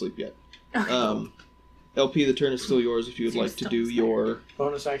fallen asleep yet. LP, the turn is still yours if you would So you're like to still do inspired.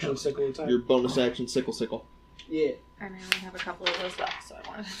 Bonus action sickle attack. your bonus action sickle. Yeah. And I only have a couple of those left, so I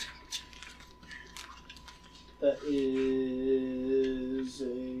wanted to... That is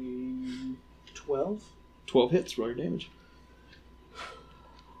a 12. 12 hits, roll your damage.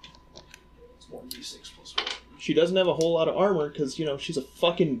 It's 1d6 plus 1. She doesn't have a whole lot of armor because, she's a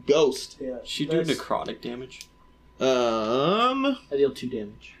fucking ghost. Yeah. She do that's- necrotic damage. I deal 2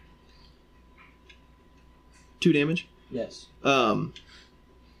 damage. 2 damage. Yes.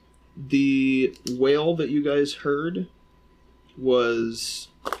 The wail that you guys heard was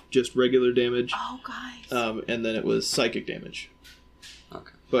just regular damage, Oh, guys. and then it was psychic damage.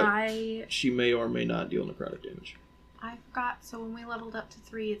 Okay. But I she may or may not deal necrotic damage. forgot. So when we leveled up to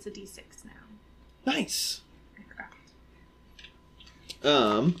 3, it's a d6 now. Nice. I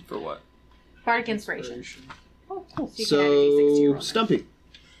forgot. For what? Bardic Inspiration. Oh, cool. So you can add a d6 to So, your roll. Stumpy.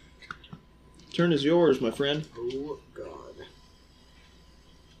 Turn is yours, my friend. Oh God.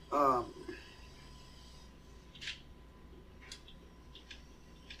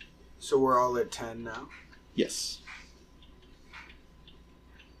 So we're all at 10 now. Yes.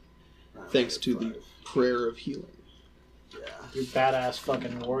 Alright, Thanks we're to at the 5. prayer of healing. Yeah. You badass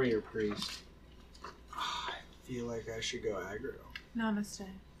fucking warrior priest. I feel like I should go aggro. Namaste.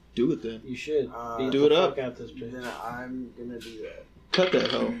 Do it then. You should. Beat Do the it up. fuck out this bitch. Then I'm gonna do that. Cut that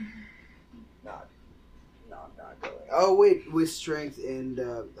hoe. No, I'm not going. Oh wait, with strength and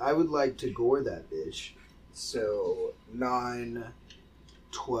I would like to gore that bitch. So 9,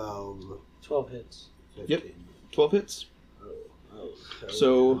 12, 12 hits. 15. Yep. 12 hits. Oh,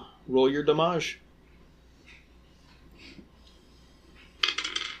 So, roll your damage.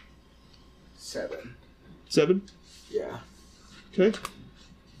 7. 7. Yeah. Okay.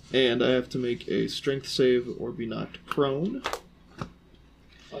 And I have to make a strength save or be knocked prone.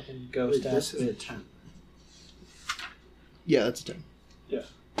 Fucking Wait, ghost this ass is a bitch. 10. Yeah, that's a 10.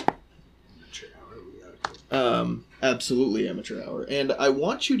 Amateur hour, we got it. Absolutely amateur hour. And I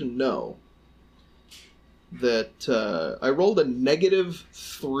want you to know that I rolled a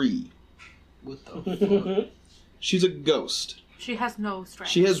 -3. What the fuck? She's a ghost. She has no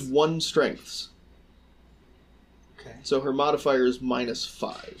strength. She has 1 strengths. Okay. So her modifier is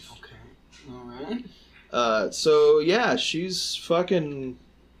 -5. Okay. Alright. So yeah, she's fucking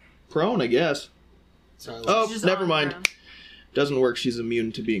prone, I guess. So I like, Oh, She's never on mind. her own. Doesn't work. She's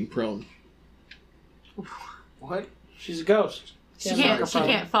immune to being prone. what? She's a ghost. She knock her can't. She from-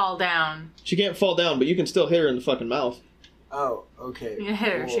 can't fall down. She can't fall down, but you can still hit her in the fucking mouth. Oh, okay. You can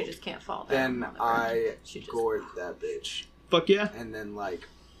hit her. Well, She just can't fall down. Then on the ground. I She just- gored that bitch. Fuck yeah. And then,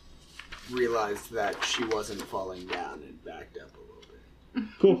 realized that she wasn't falling down and backed up a little bit.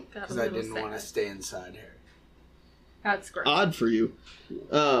 Cool. Got a Because I little didn't want to sad. stay inside her. That's gross. Odd for you.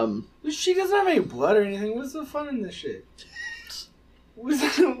 She doesn't have any blood or anything. What's the fun in this shit? What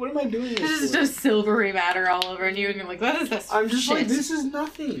am I doing This this is for? just silvery matter all over you, and you're like, what is this? I'm just shit? like, this is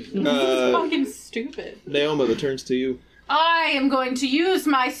nothing. This is fucking stupid. Naoma, the turn's to you. I am going to use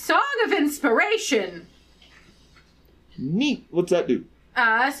my Song of Inspiration. Neat. What's that do?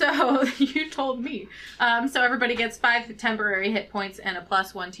 So you told me. So everybody gets 5 temporary hit points and a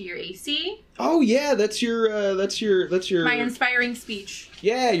 +1 to your AC. Oh yeah, that's your My inspiring speech.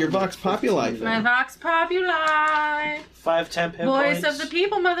 yeah, your Vox Populi thing. My Vox Populi. 5 temp hit Voice points. of the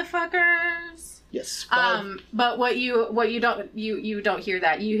people, motherfuckers. Yes. But what you don't you don't hear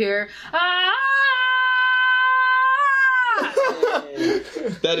that. You hear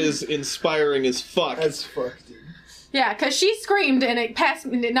That is inspiring as fuck. That's fucked, dude. Yeah, because she screamed and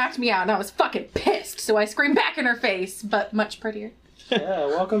it knocked me out, and I was fucking pissed. So I screamed back in her face, but much prettier. Yeah,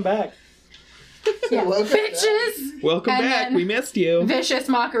 welcome back. Yeah, Welcome bitches. Welcome And back. then- We missed you. Vicious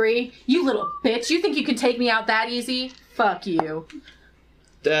mockery. You little bitch. You think you can take me out that easy? Fuck you.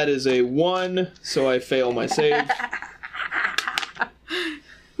 That is a 1, so I fail my save.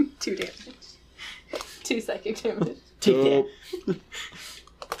 2 damage. 2 psychic damage. So,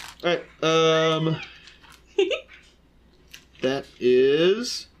 alright, that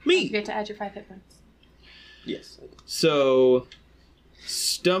is You me. get to add your 5 hit points. Yes. So,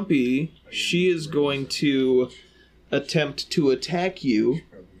 Stumpy, she is going to attempt to attack you.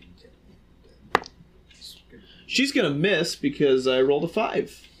 She's gonna miss because I rolled a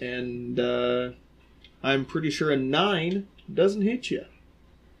 5, and I'm pretty sure a 9 doesn't hit you.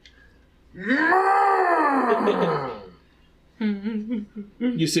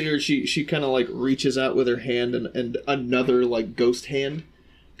 You see her, she kind of like reaches out with her hand, and another like ghost hand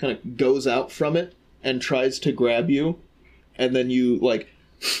kind of goes out from it and tries to grab you, and then you like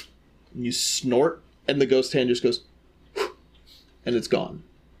you snort, and the ghost hand just goes and it's gone.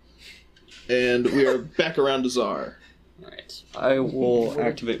 And we are back around to Czar. Alright. I will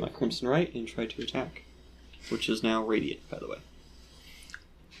activate my Crimson Right and try to attack. Which is now radiant, by the way.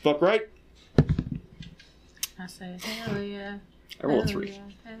 Fuck right. I say, hell yeah. I roll a hell 3. Yeah,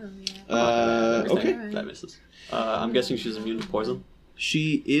 hell yeah. Okay. That misses. I'm guessing she's immune to poison.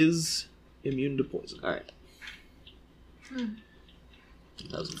 She is immune to poison. Alright.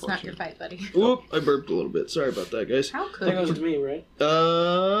 That was It's not your unfortunate. fight, buddy. Whoop, I burped a little bit. Sorry about that, guys. How I could think it was you? me, right?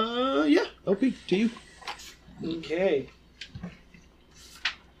 Yeah. LP, to you. Okay.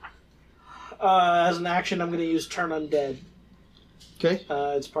 As an action, I'm going to use Turn Undead. Okay.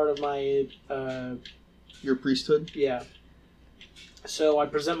 It's part of my, Your priesthood. yeah. So I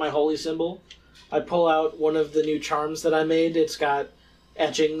present my holy symbol. I pull out one of the new charms that I made. It's got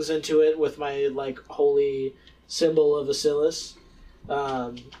etchings into it with my, like, holy symbol of Asilis.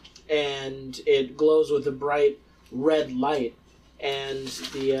 And it glows with a bright red light. And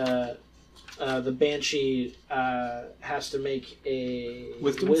the Banshee has to make a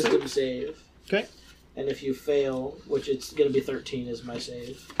Wisdom save. Okay. And if you fail, which it's going to be 13 is my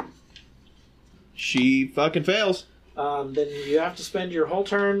save, She fucking fails. then you have to spend your whole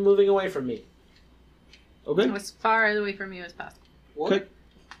turn moving away from me. Okay. As far away from you as possible. Okay.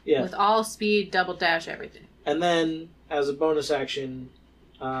 Yeah. With all speed, double dash, everything. And then, as a bonus action,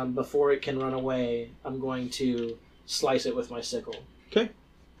 before it can run away, I'm going to slice it with my sickle. Okay.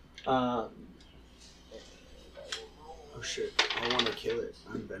 Um, Oh shit, I want to kill it.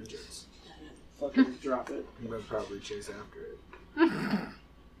 I'm vengeance. fucking drop it. I'm gonna probably chase after it.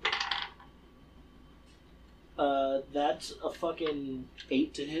 That's a fucking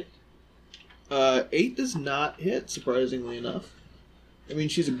 8 to hit. 8 does not hit, surprisingly enough. I mean,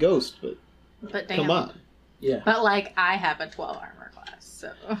 she's a ghost, but But damn. come on. Yeah. But like, I have a 12 armor class,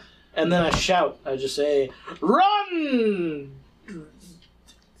 so. And then I shout. I just say, "Run,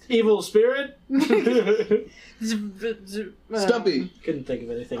 evil spirit!" Stumpy, Couldn't think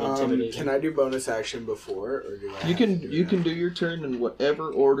of anything intimidating. Can I do bonus action before, or do I? you have to can do you it can now? do your turn in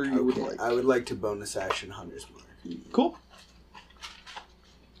whatever order you would Okay, like. I would like to bonus action Hunter's Mark. Cool.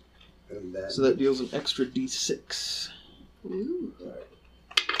 And then, So that deals an extra d6. Ooh.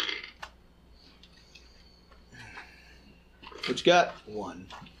 What you got? 1.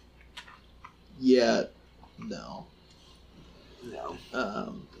 Yeah. No. No.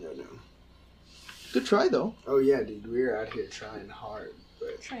 No. Good try, though. Oh yeah, dude, we're out here trying hard,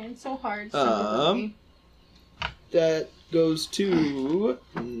 but Trying so hard. That goes to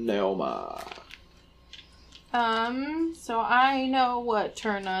Nelma. So I know what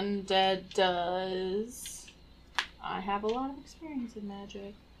Turn Undead does. I have a lot of experience in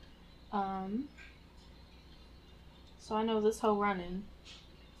magic. So I know this whole running.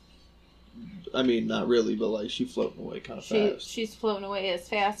 I mean, not really, but like she floating away kind of fast. She's floating away as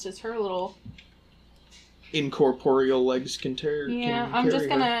fast as her little... Incorporeal legs can tear. Yeah, can I'm carry just her.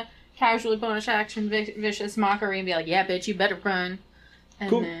 gonna casually bonus action vicious mockery and be like, yeah, bitch, you better run. And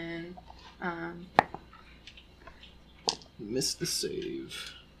Cool. then, Miss the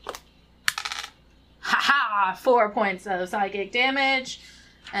save. haha, 4 points of psychic damage.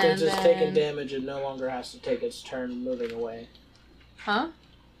 And Since it's then... taking damage, it no longer has to take its turn moving away. Huh?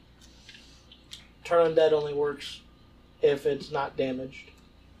 Turn undead only works if it's not damaged.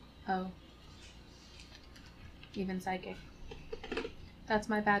 Oh. Even psychic. That's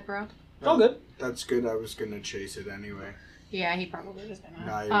my bad, bro. It's all good. That's good. I was gonna chase it anyway. Yeah, he probably was gonna.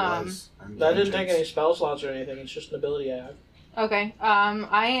 No, it was. That didn't take any spell slots or anything. It's just an ability I have. Okay.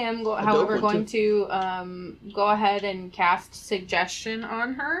 I am, however, dope one, going to go ahead and cast Suggestion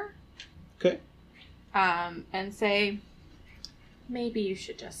on her. Okay. And say, maybe you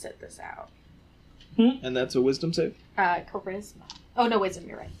should just sit this out. And that's a wisdom save? Charisma. Oh, no, Wisdom,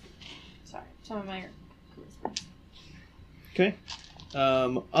 you're right. Sorry. Some of my charisma. Okay.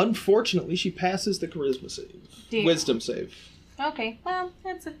 Unfortunately, she passes the charisma save. Damn. Wisdom save. Okay, well,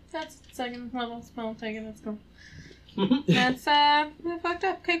 that's second level spell taken. Let's go. That's fucked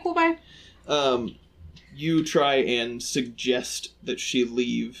up. Okay, cool. Bye. You try and suggest that she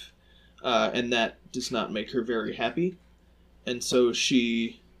leave, and that does not make her very happy. And so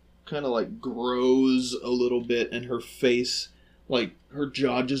she kind of like grows a little bit, and her face, like her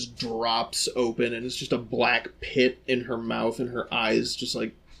jaw just drops open, and it's just a black pit in her mouth, and her eyes just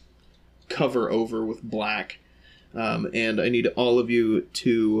like cover over with black. And I need all of you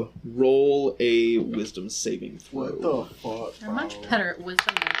to roll a wisdom saving throw. What the fuck? I'm much better at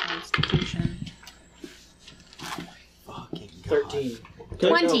Wisdom than Constitution. Fucking God. 13. Okay.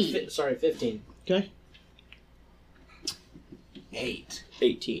 20. No, sorry, 15. Okay. 8.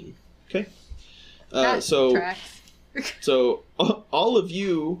 18. Okay. That So tracks. all of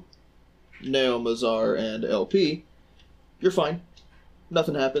you, Neomazar and LP, you're fine.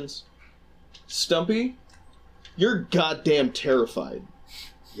 Nothing happens. Stumpy, you're goddamn terrified.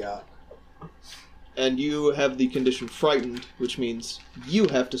 Yeah. And you have the condition frightened, which means you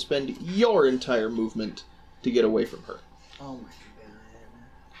have to spend your entire movement to get away from her. Oh my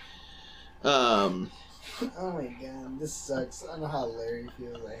God. Oh my God. This sucks. I know how Larry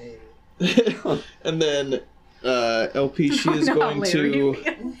feels. I hate it. And then LP, she is I know how going Larry to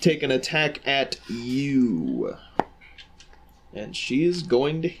feels. take an attack at you. And she is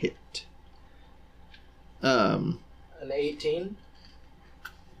going to hit. An 18?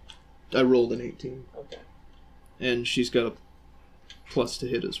 I rolled an 18. Okay. And she's got a plus to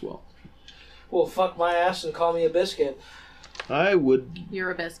hit as well. Well, fuck my ass and call me a biscuit. I would...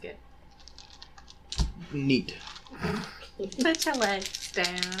 You're a biscuit. Neat. Put your legs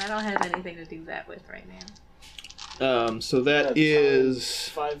down. I don't have anything to do that with right now. So that That's is...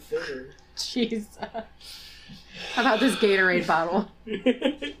 5 figure. Jeez. How about this Gatorade bottle?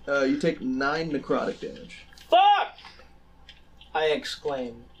 you take 9 necrotic damage. Fuck! I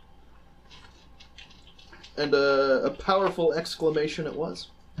exclaim. And a powerful exclamation it was.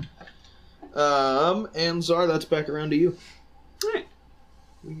 And Zar, that's back around to you. Alright.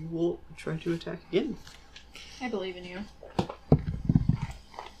 We will try to attack again. I believe in you.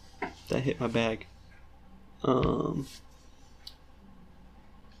 That hit my bag.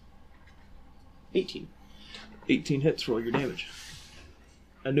 18. 18 hits, roll your damage.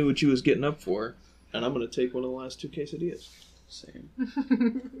 I knew what you was getting up for, and I'm going to take one of the last 2 quesadillas. Same.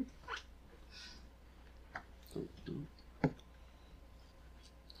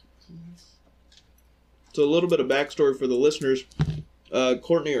 So a little bit of backstory for the listeners.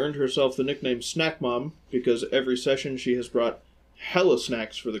 Courtney earned herself the nickname Snack Mom because every session she has brought hella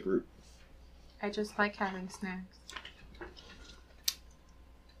snacks for the group. I just like having snacks.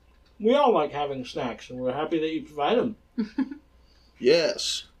 We all like having snacks, and we're happy that you provide them.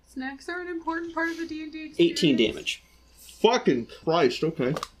 Yes. Snacks are an important part of the D&D experience. 18 damage. Fucking Christ,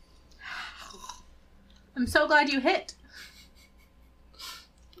 okay. I'm so glad you hit.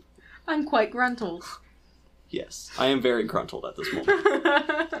 I'm quite gruntled. Yes. I am very gruntled at this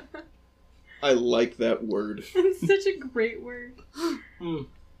moment. I like that word. It's such a great word.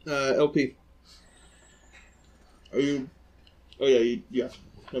 LP. Are you... Oh yeah, yeah.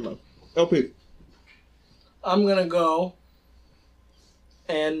 Never mind. LP. I'm gonna go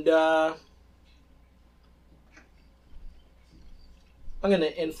and I'm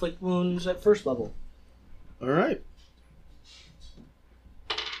gonna inflict wounds at first level. Alright.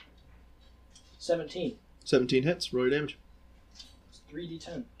 17. 17 hits, roll your damage. It's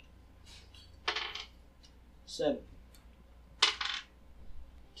 3d10. 7.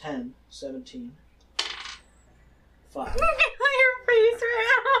 10, 17, 5, Your face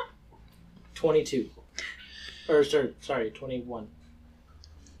right 22. Or, sorry, 21.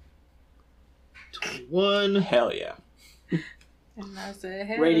 21. Hell yeah. now. And I said,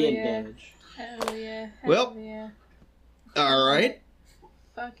 hell Radiant yeah. damage. Hell yeah. Hell Well, yeah. All right.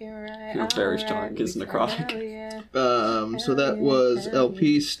 Fucking right. You're very all strong right. as necrotic. Hell yeah. So that was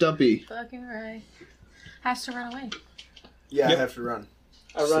LP Stumpy. Fucking right. Has to run away. Yeah, Yep. I have to run.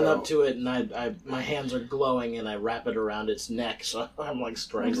 I run So- up to it and I my hands are glowing and I wrap it around its neck, so I'm like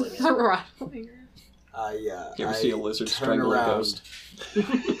strangling it. Throttling her. I You ever see a lizard turn strangle a around ghost?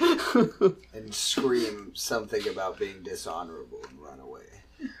 and scream something about being dishonorable and run away.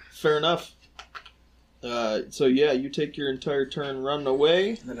 Fair enough. So yeah, you take your entire turn running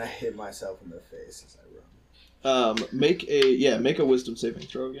away. Then I hit myself in the face as I run. Make a wisdom saving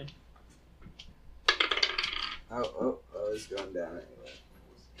throw again. Oh, it's going down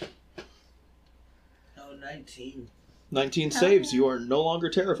anyway. Oh, 19. 19 saves. You are no longer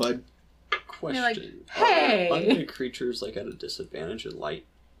terrified. Question. You're like, hey! Are undead creatures like at a disadvantage in light?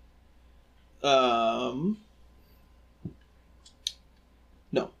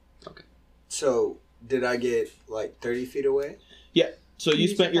 No. So, did I get like 30 feet away? So you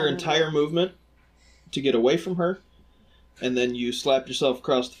spent your entire movement to get away from her, and then you slapped yourself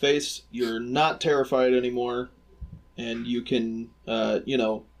across the face. You're not terrified anymore, and you can,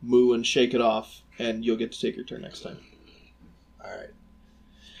 moo and shake it off, and you'll get to take your turn next time. Alright.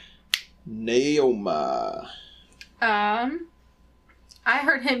 Naoma. I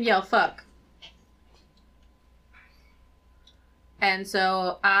heard him yell fuck. And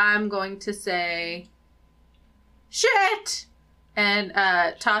so I'm going to say shit and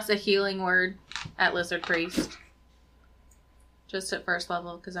toss a healing word at Lizard Priest. Just at first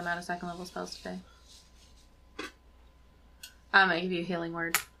level, because I'm out of second level spells today. I'm gonna give you a healing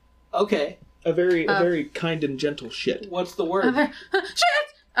word. Okay. A very kind and gentle shit. What's the word?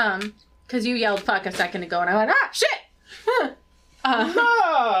 Shit! Because you yelled fuck a second ago and I went, shit!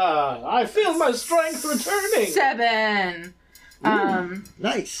 I feel my strength returning. 7.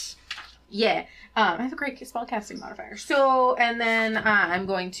 Nice. Yeah. I have a great spellcasting modifier. So, and then I'm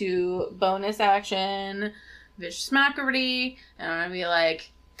going to bonus action Vicious Mockery, and I'm going to be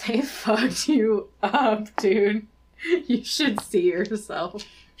like, they fucked you up, dude. You should see yourself.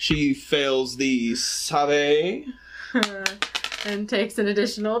 She fails the save. And takes an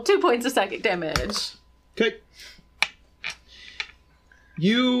additional 2 points of psychic damage. Okay.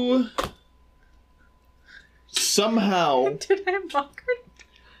 You somehow Did I mock her?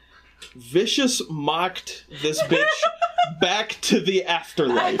 vicious mocked this bitch back to the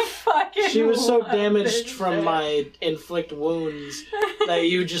afterlife. Fucking She was so love damaged this from shit. my inflict wounds that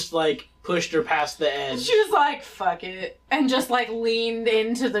you just like pushed her past the edge. She was like, fuck it. And just like leaned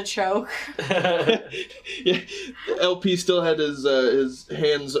into the choke. Yeah, LP still had his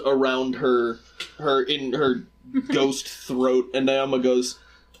hands around her in her ghost throat, and Naoma goes,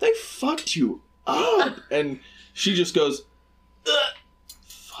 "They fucked you up," and she just goes, "Ugh,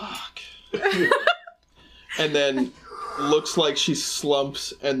 fuck," and then looks like she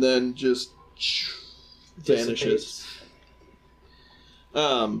slumps, and then just vanishes.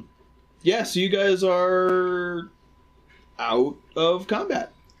 Yeah, so you guys are out of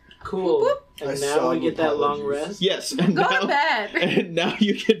combat. Cool. I And now saw we get that long apologies. rest. Yes, and Go now, to bed. and now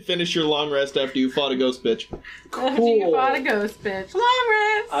you can finish your long rest after you fought a ghost bitch. After you fought a ghost bitch. Long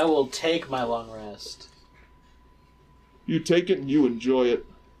rest. I will take my long rest. You take it and you enjoy it.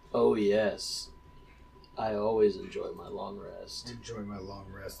 Oh yes. I always enjoy my long rest. Enjoy my long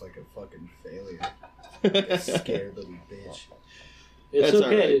rest like a fucking failure. Scared little bitch. It's That's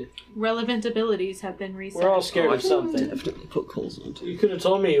okay. alright. Relevant abilities have been reset. We're all scared of something. Definitely put coals onto You could have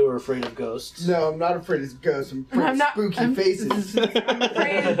told me you were afraid of ghosts. No, I'm not afraid of ghosts. I'm afraid I'm of not- spooky I'm- faces.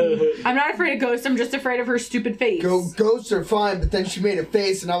 I'm not afraid of ghosts, I'm just afraid of her stupid face. Ghosts are fine, but then she made a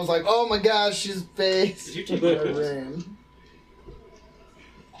face, and I was like, oh my gosh, his face. Did you take I that? ran.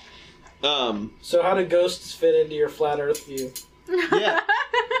 So how do ghosts fit into your flat Earth view? Yeah.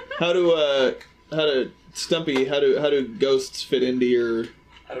 How do Stumpy? How do ghosts fit into your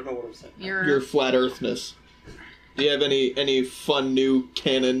I don't know what I'm saying. your flat Earthness? Do you have any fun new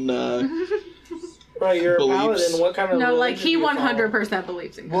canon? Right, you're Beliefs. a paladin. What kind of No, like religion he do you follow? 100%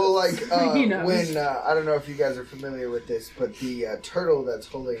 believes in Well, ghosts. like, He knows. when, I don't know if you guys are familiar with this, but the turtle that's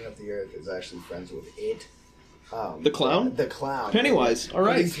holding up the earth is actually friends with it. The clown? The clown. Pennywise. All But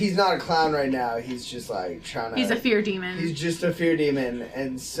right. He's not a clown right now. He's just, like, trying to... He's a fear demon. He's just a fear demon,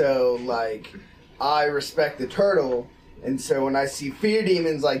 and so, like, I respect the turtle, and so when I see fear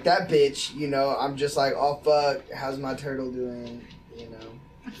demons like that bitch, you know, I'm just like, oh, fuck, how's my turtle doing, you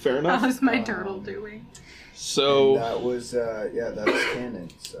know? Fair enough. How's my turtle doing? So That was, that's canon,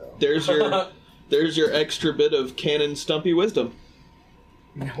 so. there's your extra bit of canon Stumpy wisdom.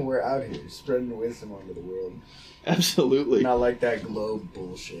 We're out here spreading wisdom onto the world. Absolutely. Not like that globe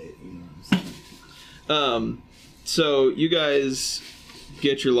bullshit, you know what I'm saying? So you guys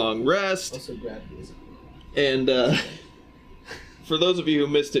get your long rest, Also, gravity isn't and for those of you who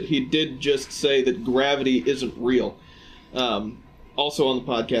missed it, he did just say that gravity isn't real. Also on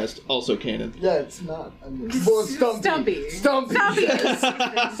the podcast, also canon. Yeah, it's not. I mean, well, Stumpy. Stumpy. Stumpy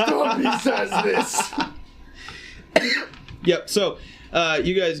says this. Yep. So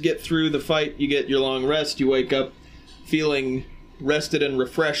you guys get through the fight. You get your long rest. You wake up feeling rested and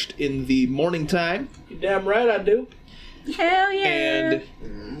refreshed in the morning time. You damn right I do. Hell yeah.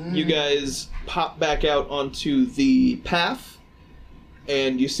 And you guys pop back out onto the path,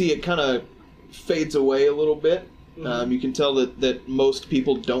 and you see it kind of fades away a little bit. You can tell that most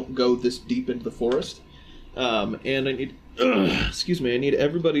people don't go this deep into the forest. And I need, excuse me, I need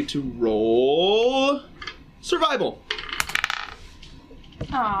everybody to roll survival.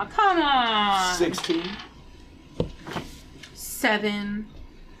 Aw, come on. 16. 7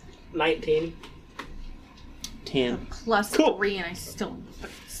 19. 10. plus Cool. 3, and I still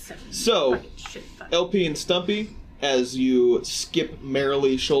fucking 7. So, Fucking shit. LP and Stumpy, as you skip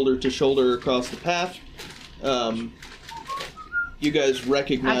merrily shoulder to shoulder across the path, you guys I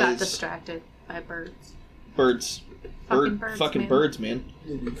recognize got distracted by birds. birds. Fucking birds, man. Birds, man.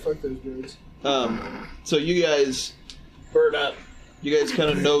 Dude, fuck those birds. So you guys Bird up. kind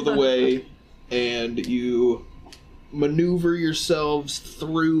of know the way, and you maneuver yourselves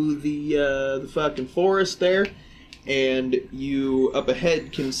through the fucking forest there, and you up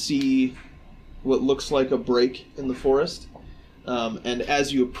ahead can see what looks like a break in the forest. And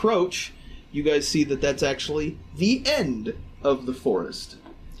as you approach, you guys see that that's actually the end of the forest.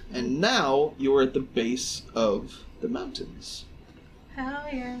 And now you're at the base of the mountains. Hell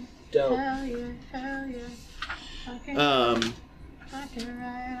yeah. Dope. Hell yeah. Hell yeah. Fucking, fucking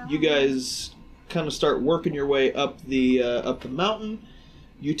right on. You guys kind of start working your way up the mountain.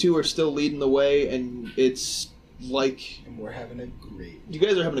 You two are still leading the way, and it's like And we're having a great. you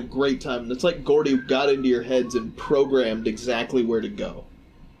guys are having a great time. And it's like Gordy got into your heads and programmed exactly where to go.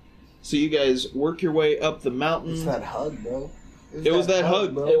 So you guys work your way up the mountain. It's that hug, bro. It was that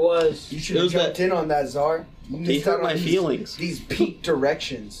hug. bro. It was. You should It have was jumped in on that, Czar. You He missed hurt out on my these- feelings. These peak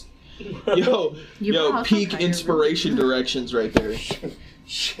directions. Yo, You were also peak kinda inspiration directions right there.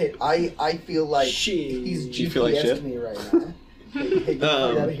 Shit, I feel like Shit. he's You feel like GPS'd shit? me right now. Hey, get the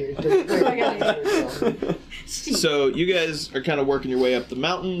fuck out of here. Fuck outta So you guys are kind of working your way up the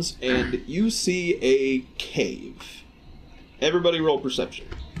mountains, and you see a cave. Everybody roll perception.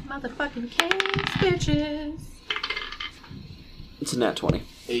 Motherfucking caves, bitches. It's a nat 20.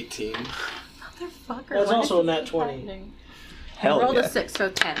 18. Motherfucker. That's what also is a nat 20. happening? Hell I rolled yeah. a 6, so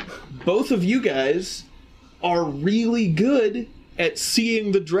 10. Both of you guys are really good at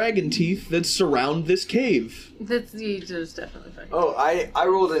seeing the dragon teeth that surround this cave. That's you just definitely fucking. Oh, I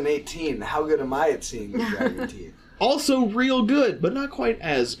rolled an 18. How good am I at seeing the dragon teeth? Also real good, but not quite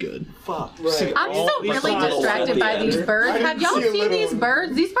as good. Fuck. Right. I'm Oh, still we really saw it distracted at the by end. these birds. I Have didn't y'all see a seen little- these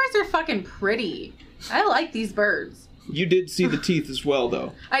birds? These birds are fucking pretty. I like these birds. You did see the teeth as well,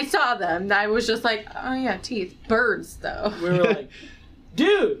 though. I saw them. I was just like, oh yeah, teeth. Birds, though. We were like,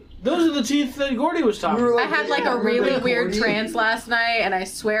 dude, those are the teeth that Gordy was talking We were about. I had like Yeah, a really remember weird Gordy? trance last night, and I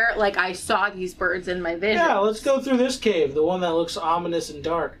swear, like, I saw these birds in my vision. Yeah, let's go through this cave, the one that looks ominous and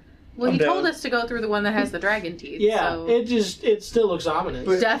dark. Well, I'm he told down. us to go through the one that has the dragon teeth. Yeah, so it still looks ominous.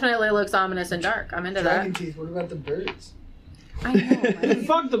 But- definitely looks ominous and dark. I'm into Dragon that. teeth, what about the birds? I know. Right?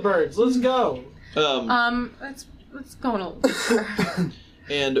 Fuck the birds, let's go. Let's go in a little.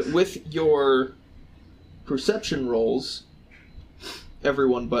 And with your perception rolls,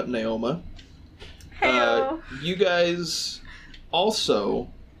 everyone but Naoma, you guys also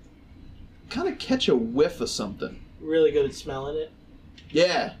kind of catch a whiff of something. Really good at smelling it.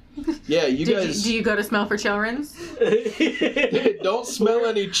 Yeah. Yeah, you guys Do you go to smell for children's? don't smell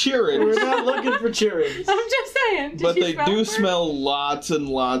any We're chirins, not looking for children. I'm just saying. Did but you they smell do for- smell lots and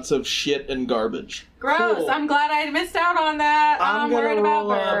lots of shit and garbage. Gross. Cool. I'm glad I missed out on that. I'm gonna worried about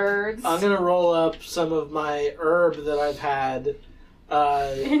roll up- birds. I'm gonna roll up some of my herb that I've had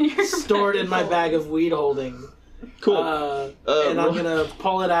In your stored in my bag. bag of weed holding. Cool. And I'm gonna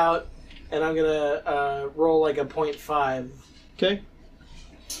pull it out, and I'm gonna roll like a 0.5. Okay.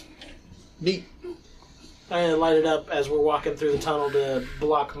 Neat. I'm gonna light it up as we're walking through the tunnel to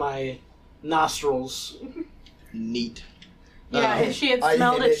block my nostrils. Neat. Yeah, if she had I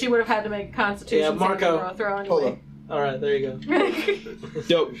smelled hit it, it. she would have had to make a Constitution Yeah, Marco. saving throw Hold anyway. Alright, there you go.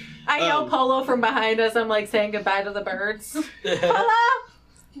 Dope. I yell Polo from behind as I'm like saying goodbye to the birds. Polo!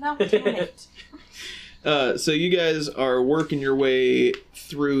 No, damn it. So you guys are working your way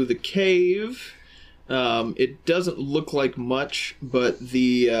through the cave. It doesn't look like much, but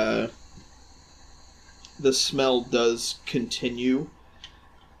the smell does continue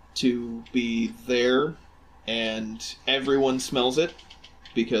to be there, and everyone smells it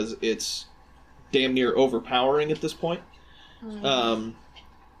because it's damn near overpowering at this point. And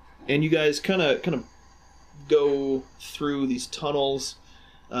you guys kind of go through these tunnels,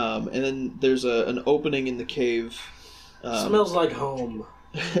 and then there's an opening in the cave. Smells like home.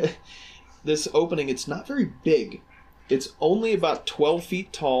 This opening, it's not very big. It's only about 12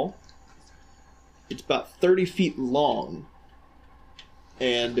 feet tall. It's about 30 feet long.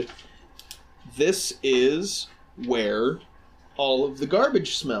 And this is where all of the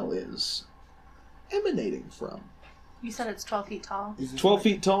garbage smell is emanating from. You said it's 12 feet tall. 12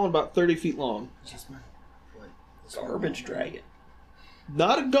 feet tall and about 30 feet long. Is this my Garbage dragon.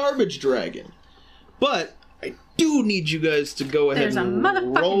 Not a garbage dragon. But I do need you guys to go ahead There's a and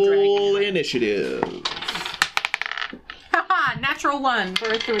motherfucking roll dragon. initiative. Haha, natural 1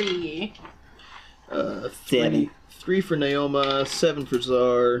 for 3. Three for Naoma, 7 for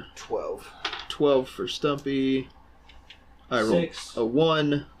Czar, 12. 12 for Stumpy. I rolled 6. a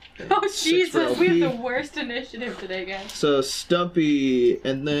 1. Oh, for Jesus, we have LP. the worst initiative today, guys. So Stumpy,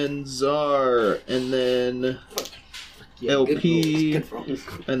 and then Czar, and then LP, and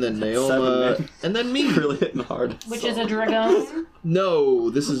then Naoma, 7, and then me. Really hitting hard. Which is a dragoon. No,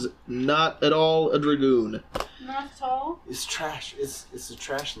 this is not at all a dragoon. Not at all. It's trash. It's a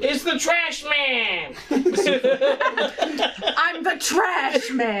trash It's list. the trash man! I'm the trash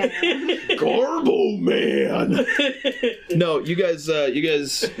man. Garbo man. No, you guys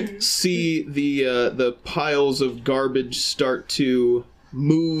see the piles of garbage start to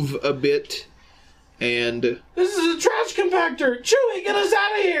move a bit, and This is a trash compactor! Chewie, get us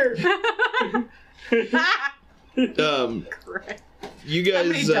out of here! Correct. you How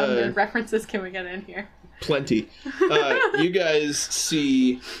many guys dumb nerd references can we get in here? plenty. You guys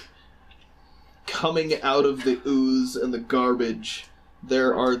see coming out of the ooze and the garbage,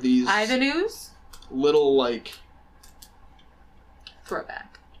 there are these The news? little like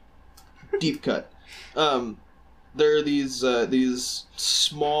Throwback. deep cut. There are these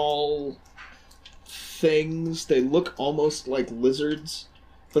small things. They look almost like lizards,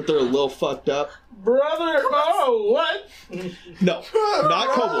 but they're a little fucked up. Brother, oh, what? No, not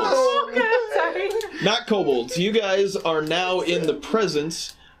kobolds. Oh, okay, sorry. Not kobolds. You guys are now in the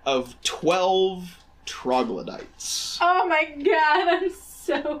presence of 12 troglodytes. Oh my god, I'm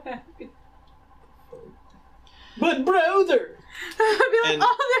so happy. But brother! I'd be like, And-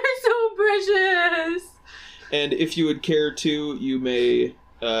 oh, they're so precious. And if you would care to, you may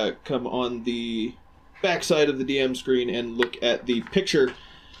come on the backside of the DM screen and look at the picture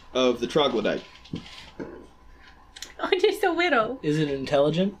of the troglodyte. Oh, just a little. Is it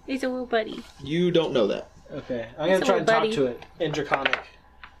intelligent? He's a little buddy. You don't know that. Okay, I'm gonna try and buddy. talk to it in Draconic.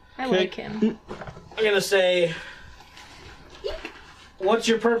 I Okay. like him. I'm gonna say, what's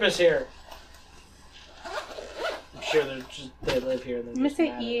your purpose here? I'm sure they live here. They're Miss just it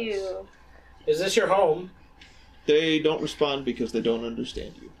mad at us. you. Is this your home? They don't respond because they don't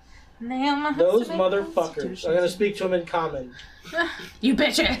understand you. Those motherfuckers. I'm gonna speak to them in common. You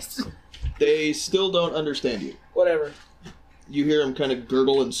bitches. They still don't understand you. Whatever. You hear them kind of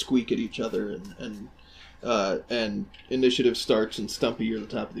gurgle and squeak at each other, and initiative starts, and Stumpy, you're the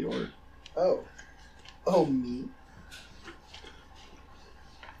top of the order. Oh. Oh, me.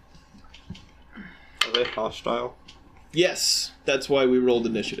 Are they hostile? Yes, that's why we rolled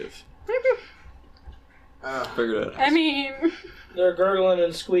initiative. Figured it out. I mean, They're gurgling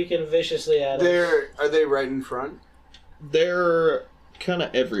and squeaking viciously at us. Are they right in front? They're kind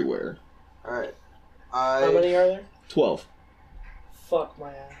of everywhere. Alright. How many are there? 12. Fuck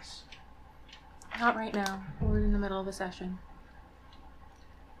my ass. not right now. We're in the middle of a session.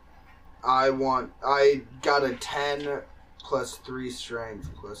 I got a 10 plus 3 strength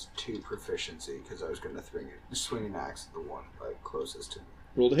plus 2 proficiency because I was going to swing an axe at the one like closest to me.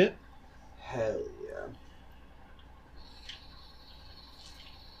 Roll to hit. Hell yeah.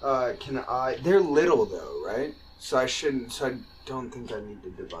 They're little though, right? So I don't think I need to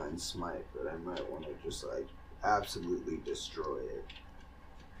Divine Smite, but I might want to just like absolutely destroy it.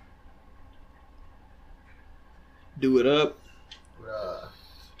 Do it up.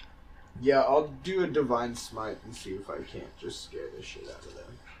 Yeah, I'll do a Divine Smite and see if I can't just scare the shit out of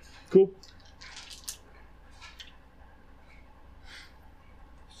them. Cool.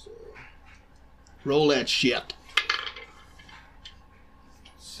 So, Roll that shit.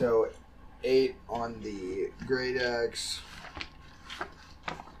 So 8 on the Great Axe.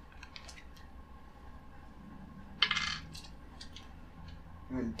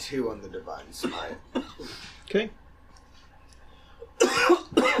 And 2 on the Divine Smite. Okay.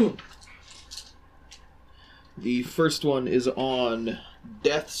 The first one is on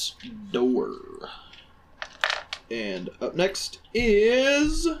Death's Door. And up next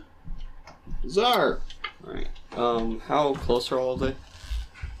is Czar. Alright. How close are all of they?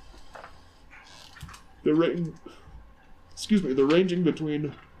 They're ranging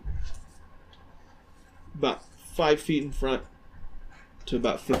between about 5 feet in front to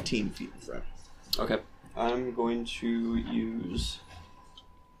about 15 feet in front. Okay. I'm going to use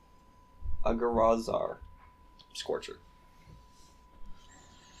Agarazar Scorcher.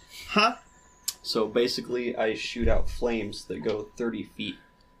 Huh? So basically, I shoot out flames that go 30 feet.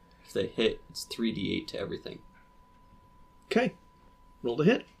 If they hit, it's 3d8 to everything. Okay. Roll to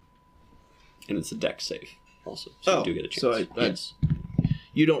hit. And it's a dex save, also. So you do get a chance. So yes.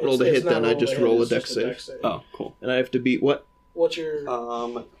 You don't roll to hit then, I just roll a dex save. Oh, cool. And I have to beat what? What's your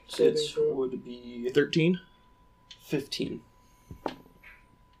saving It throw? would be 13? 15.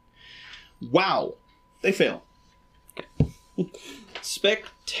 Wow. They fail.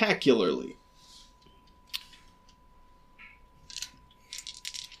 Spectacularly.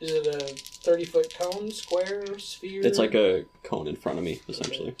 Is it a 30-foot cone, square, sphere? It's like a cone in front of me,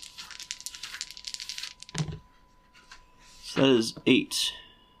 essentially. So that is 8,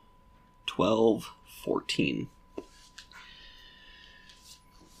 12, 14.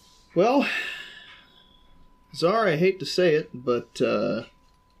 Well, Czar, I hate to say it, but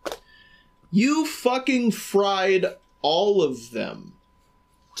you fucking fried all of them.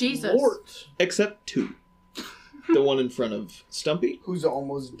 Jesus. Lord. Except 2. The one in front of Stumpy. Who's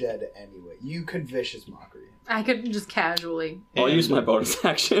almost dead anyway. You could Vicious Mockery. I could just casually. I'll use my bonus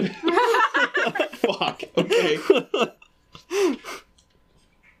action. Fuck. Okay.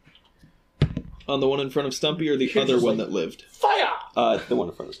 On the one in front of Stumpy or the You're other just one like- that lived? Fire! The one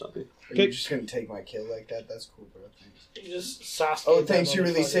in front of Stumpy. Are Okay. you just gonna take my kill like that? That's cool, bro. Thanks. You just Sasuke. Oh, that thanks. You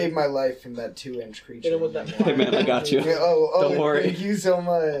really motherfucker. saved my life from that 2-inch creature. Hit him with that Hey, man, I got you. Oh, Don't worry. Thank you so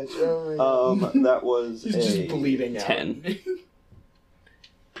much. Oh my God. That was He's a just bleeding out. 10.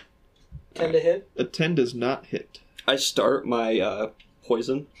 10 to hit. A 10 does not hit. I start my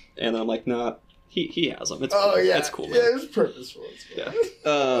poison, and I'm like, nah, he has them. It's Oh cool. yeah, It's cool, man. Yeah, it's purposeful. It's cool.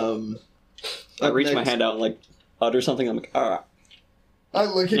 Yeah. I Up reach my next- hand out and like utter something. I'm like, ah. I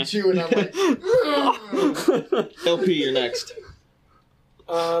look at you and I'm like, LP, you're next.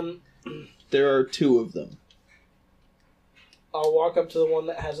 There are 2 of them. I'll walk up to the one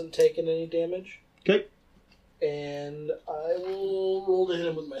that hasn't taken any damage, Okay. and I will roll to hit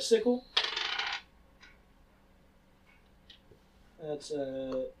him with my sickle. That's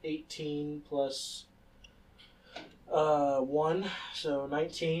 18 plus 1, so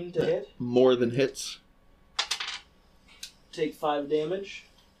 19 to hit. More than hits. Take 5 damage,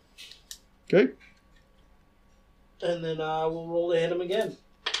 Okay. and then I will roll to hit him again.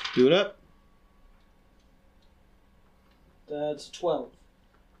 Do it up. That's 12.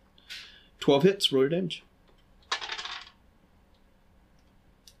 12 hits. Roll your damage.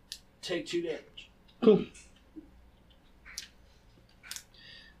 Take 2 damage. Cool.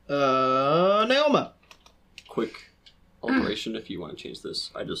 Naoma. Quick alteration if you want to change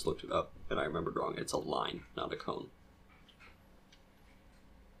this. I just looked it up, and I remembered wrong. It's a line, not a cone.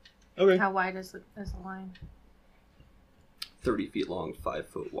 Okay. How wide is the line? 30 feet long, 5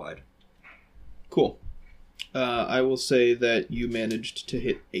 foot wide. Cool. I will say that you managed to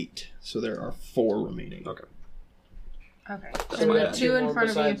hit 8, so there are 4 remaining. Okay. Okay. That's And my the bad. 2 in more front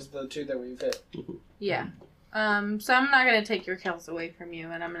of you. besides the 2 that we've hit. Yeah. So I'm not gonna take your kills away from you,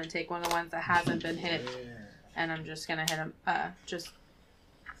 and I'm gonna take one of the ones that hasn't been hit, and I'm just gonna hit him. Just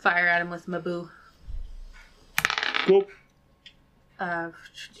fire at him with my boo. Cool.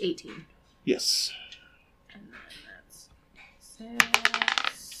 18. Yes. And then that's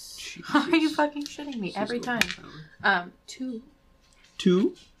 6. Are you fucking shitting me every time? 2.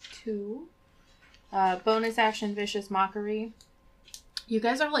 2. 2. Bonus action, Vicious Mockery. You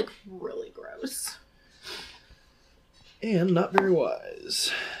guys are like really gross. And not very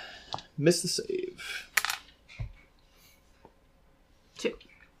wise. Miss the save. 2.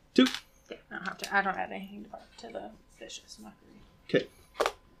 2. Yeah, I don't add anything to the Vicious Mockery. Okay.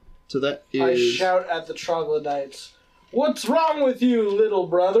 So that I is... shout at the troglodytes, "What's wrong with you, little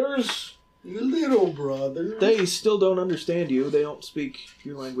brothers?" little brother. They still don't understand you. They don't speak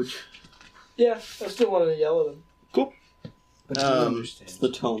your language. Yeah, I still wanted to yell at them. Cool. But you Um, understand. It's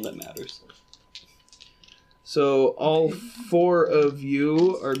the tone that matters. So all 4 of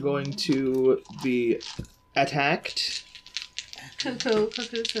you are going to be attacked. Cuckoo.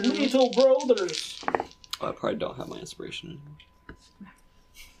 Little brothers. I probably don't have my inspiration anymore.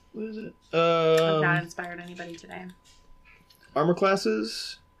 What is it? I've not inspired anybody today. Armor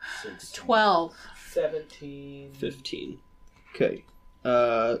classes. 12. 17. 15. Okay.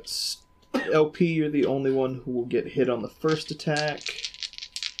 LP, you're the only one who will get hit on the first attack.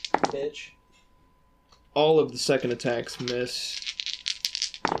 Bitch. All of the second attacks miss.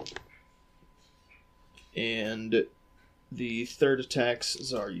 And the third attacks,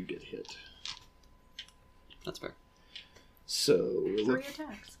 Czar, you get hit. That's fair. So, 3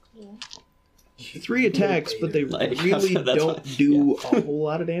 attacks. Cool. 3 attacks, but they Like, really that's don't what- do a whole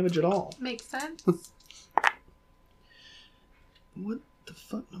lot of damage at all. Makes sense. What the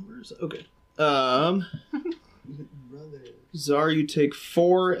fuck number is that? Okay. Brother. Czar, you take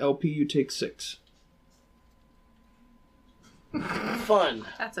 4. LP, you take 6. Fun.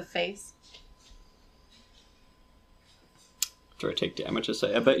 That's a face. After I take damage, I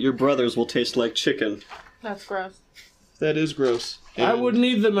say, I bet your brothers will taste like chicken. That's gross. That is gross. I And wouldn't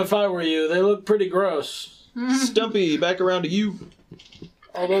eat them if I were you. They look pretty gross. Stumpy, back around to you.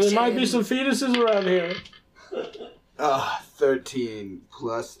 Although there might be some fetuses around here. 13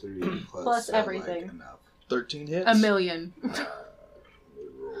 plus 3 plus Plus 7, everything. Like, enough. 13 hits. 1,000,000. Let me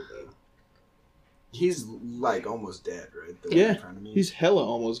roll the... He's like almost dead, right? The one Yeah, in front of me. he's hella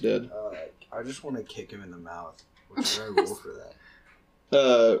almost dead. I just want to kick him in the mouth. What should I roll for that?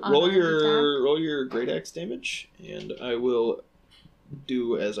 Roll Unarmed roll your great axe damage, and I will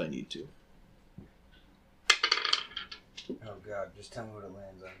do as I need to. Oh god, just tell me what it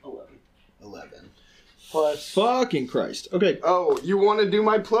lands on. 11. Plus. Fucking Christ. Okay. Oh, you want to do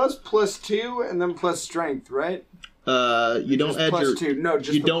my plus 2 and then plus strength, right? You don't Just add plus your 2. No,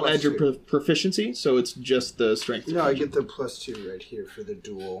 just you the don't plus add your 2. proficiency, so it's just the strength. No, I damage. get the plus 2 right here for the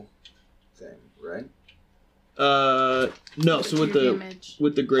dual thing, right? No. So with the damage.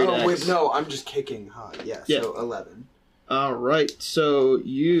 great oh axe. wait, no, I'm just kicking, huh? Yeah, Yeah. so 11. All right. So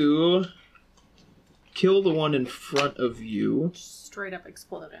you kill the one in front of you. Straight up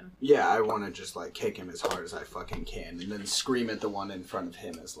exploding. Yeah, I want to just like kick him as hard as I fucking can, and then scream at the one in front of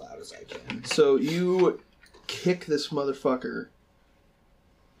him as loud as I can. So you kick this motherfucker,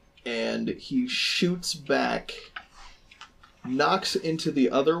 and he shoots back, knocks into the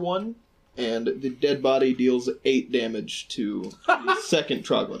other one, and the dead body deals 8 damage to the second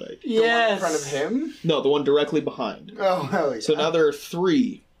troglodyte. The one in Yes. front of him? No, the one directly behind. Oh hell yeah! So now there are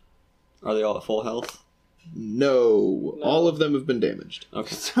 3. Are they all at full health? No, all of them have been damaged.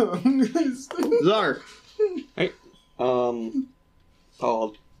 Okay. Czar,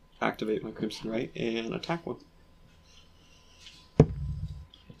 I'll activate my Crimson Right and attack one.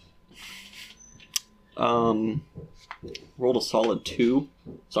 Rolled a solid 2,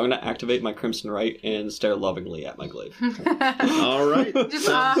 so I'm gonna activate my Crimson Right and stare lovingly at my glaive. all right. Just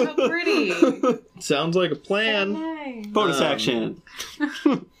how pretty. Sounds like a plan. Nice. Bonus action.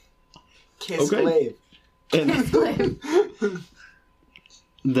 Kiss Okay. glaive. And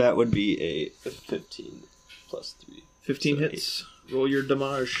that would be a 15 plus 3. 15 So hits. Roll your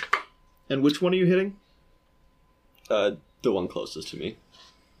damage. And which one are you hitting? The one closest to me.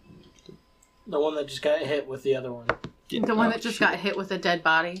 The one that just got hit with the other one. Yeah, The one oh, that just sure. got hit with a dead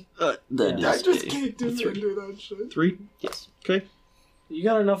body. That Yeah. is I just a kicked him 3. into that shit. 3? Yes. Okay. You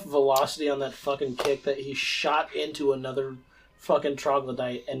got enough velocity on that fucking kick that he shot into another fucking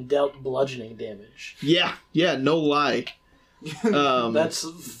troglodyte and dealt bludgeoning damage. Yeah, no lie. That's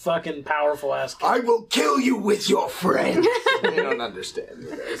fucking powerful ass kick. I will kill you with your friends. They don't understand. You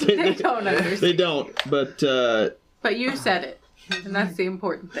guys. They don't understand. They don't, but But you said it. And that's the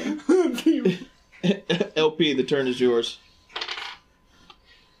important thing. LP, the turn is yours.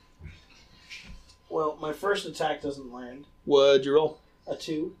 Well, my first attack doesn't land. What'd you roll? A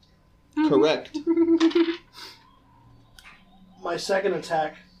 2. Correct. My second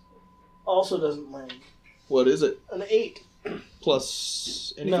attack also doesn't land. What is it? An 8.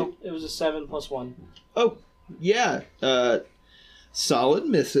 Plus anything? No, it was a 7 plus 1. Oh, yeah. Solid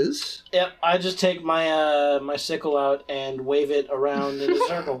misses. Yep, I just take my my sickle out and wave it around in a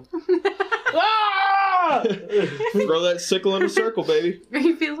circle. Ah! Throw that sickle in a circle, baby. Are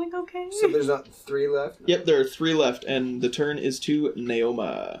you feeling okay? So there's not 3 left? Yep, there are 3 left, and the turn is to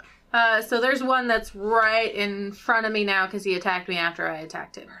Naoma. So there's one that's right in front of me now because he attacked me after I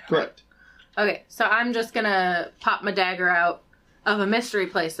attacked him. Correct. Okay, so I'm just gonna pop my dagger out of a mystery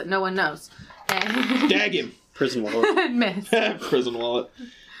place that no one knows. And Dag him. Prison wallet. miss. Prison wallet.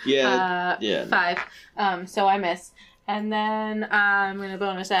 Yeah. Yeah. 5. So I miss. And then I'm gonna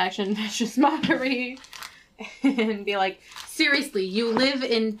bonus action Vicious Mockery. and be like, seriously, you live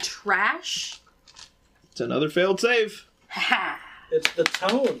in trash? It's another failed save. Ha! It's the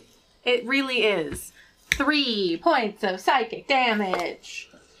tone. It really is. 3 points of psychic damage.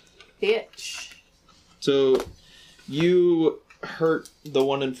 Bitch. So you hurt the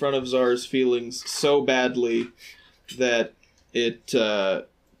one in front of Czar's feelings so badly that it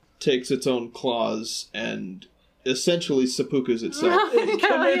takes its own claws and essentially seppukus itself. It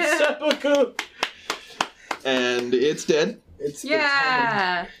commits seppuku. And it's dead. It's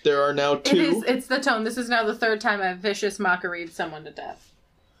Yeah! There are now 2. It's the tone. This is now the 3rd time I've vicious mockeried someone to death.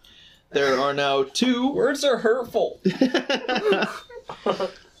 There are now 2. Words are hurtful.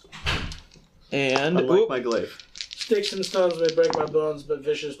 And Unlike my glaive. Sticks and stones may break my bones, but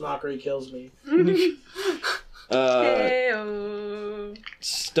vicious mockery kills me. Hey-oh.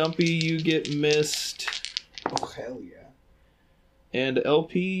 Stumpy, you get missed. Oh, hell yeah. And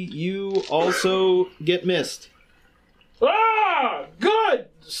LP, you also get missed. Ah! Good!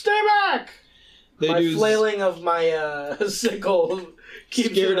 Stay back! They My do flailing of my sickle keeps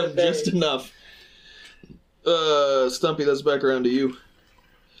scared it him at bay. just enough. Stumpy, that's back around to you.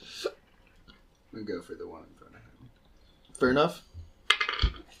 I'm gonna go for the one in front of him. Fair enough.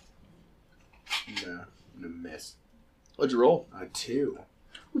 No, I'm gonna miss. What'd you roll? 2.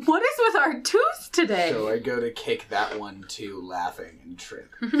 What is with our tooth today? So I go to kick that one too, laughing and trip.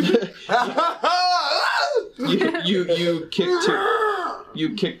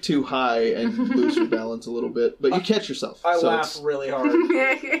 You kick too high and lose your balance a little bit, but you catch yourself. I so laugh it's- really hard.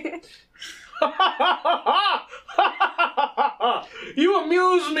 You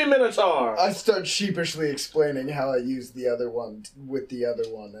amuse me, Minotaur! I start sheepishly explaining how I used the other one with the other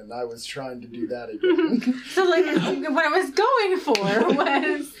one, and I was trying to do that again. So, like, what I was going for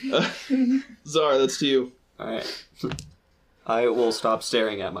was... Czar, that's to you. Alright. I will stop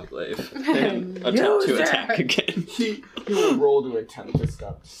staring at my glaive and attempt to Loser. attack again. He will roll to attempt to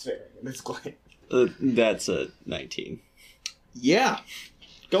stop staring at his glaive. That's a 19. Yeah.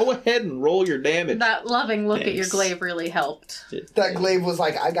 Go ahead and roll your damage. That loving look at your Thanks. glaive really helped. That glaive was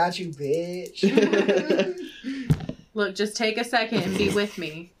like, I got you, bitch. Look, just take a second and be with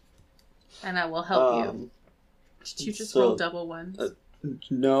me, and I will help you. Did you just so- roll double ones?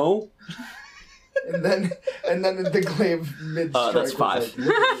 No. and then the glaive mid-strike That's was 5. like,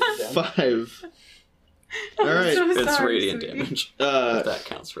 look at me again. 5. All right. So It's sorry, radiant sweetie. damage. Uh, If that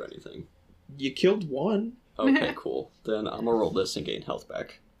counts for anything. you killed one. Okay, cool. Then I'm gonna roll this and gain health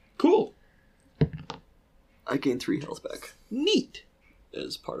back. Cool. I gain 3 health back Neat.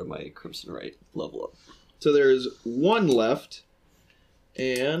 as part of my Crimson Right level up. So there's 1 left,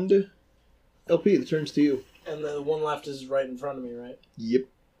 and LP, the turn's to you. And the one left is right in front of me, right? Yep.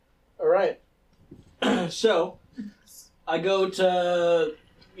 Alright. So, I go to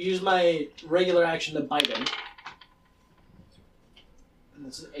use my regular action to bite him. And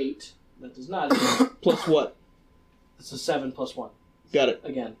that's an 8. That does not. Plus what? It's a 7 plus 1. Got it.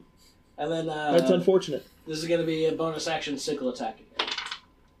 Again. And then, That's unfortunate. this is going to be a bonus action sickle attack again.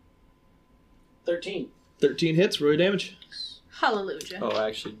 13. 13 hits, roll your damage. Hallelujah. Oh,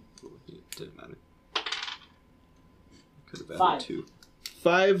 actually, it didn't matter. Could have added 5. 2.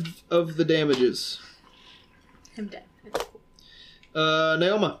 5 of the damages. I'm dead. It's cool.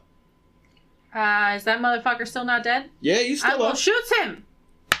 Naoma. Is that motherfucker still not dead? Yeah, you I still will up. shoot him!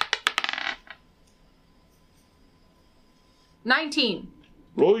 19.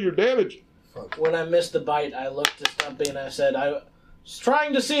 Roll your damage. When I missed the bite, I looked to Stumpy and I said, I was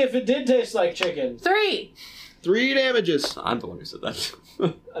trying to see if it did taste like chicken. 3. 3 damages. I'm the one who said that.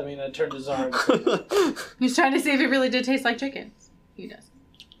 I mean, I turned to Zara and said, He's trying to see if it really did taste like chicken. He does.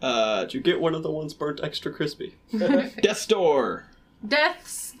 Did you get one of the ones burnt extra crispy? Death Door.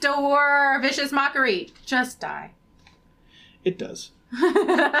 Death's Door, Vicious Mockery. Just die. It does.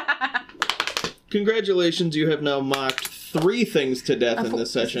 Congratulations, you have now mocked 3 things to death in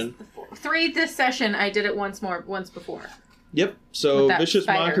this session. 3 this session. I did it once before. Yep. So With that Vicious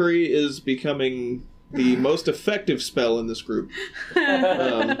spider. Mockery is becoming the most effective spell in this group.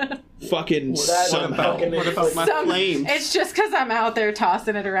 Fucking Well, that- somehow. fucking- What about my flames? It's just because I'm out there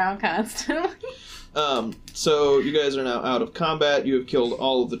tossing it around constantly. So you guys are now out of combat. You have killed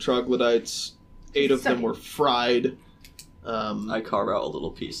all of the troglodytes. 8 of them Suck it. were fried. I carve out a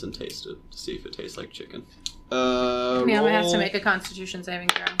little piece and taste it to see if it tastes like chicken. Yeah, I'm gonna have to roll- make a Constitution saving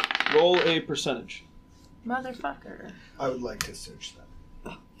throw. Roll a percentage. Motherfucker. I would like to search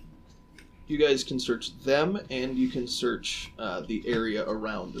them. You guys can search them, and you can search the area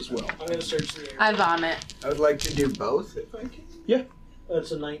around as well. I'm going to search the area. I vomit. I would like to do both if I can.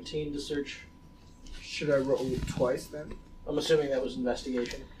 That's a 19 to search. Should I roll twice then? I'm assuming that was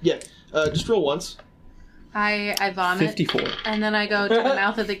investigation. Just roll once. I vomit. 54. And then I go to the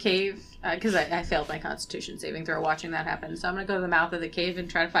mouth of the cave, because I failed my constitution saving throw watching that happen. So I'm going to go to the mouth of the cave and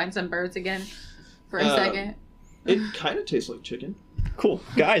try to find some birds again for a second. It kind of tastes like chicken. Cool.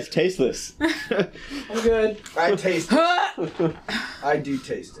 Guys, taste this. I'm good. I taste it. I do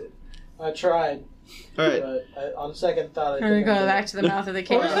taste it. I tried. All right. But on second thought, I I'm think going to go back to the mouth of the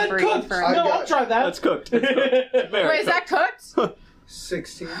cave Or is and that breathe cooked? for I No, got- I'll try that. That's cooked. That's cooked. Very Wait, is that cooked?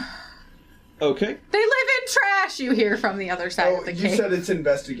 16. Okay. They live in trash, you hear from the other side Oh, of the you cave. said it's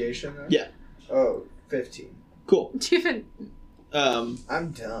investigation? Though? Yeah. Oh, 15. Cool. Do you even...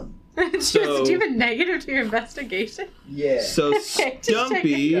 I'm dumb. So- do you have a negative to your investigation? Yeah. So Okay, just checking. Stumpy.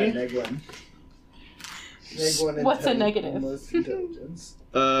 Yeah, neg one. Neg one What's a intelli- negative? Most intelligence.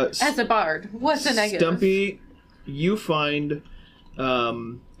 As a bard, what's a negative? Stumpy, you find,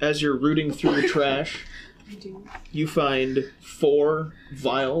 as you're rooting through the trash, you find 4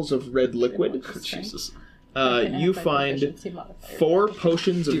 vials of red liquid. Jesus. You find 4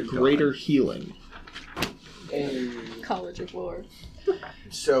 potions of greater healing. College of Lore.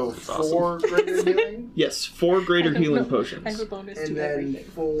 So 4 greater healing, Yes, 4 greater healing I have potions. a bonus and to then everything.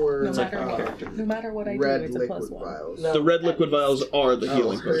 4 No matter what I do, red it's a liquid +1. vials. No. The red liquid vials are the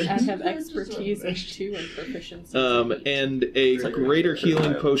healing okay. potions. I have expertise in 2 and proficiency. And a greater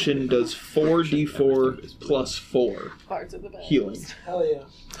healing potion does 4d4 plus 4 Bards of the best. healing. Hell yeah.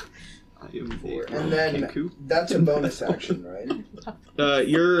 And then that's a bonus action, right?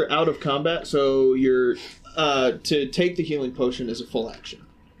 You're out of combat, so you're to take the healing potion is a full action.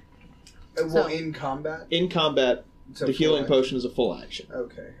 Well, in combat, In combat, it's a the full healing action. potion is a full action.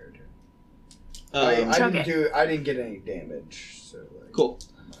 Okay, heard her. Um, I didn't get any damage. So like, Cool.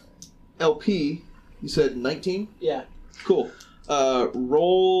 LP, you said 19? Yeah. Cool.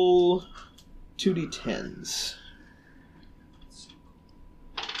 Roll 2d10s.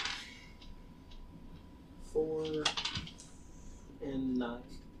 4 and 9.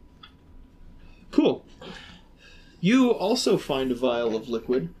 Cool. You also find a vial of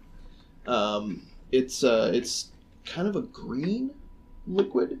liquid. It's kind of a green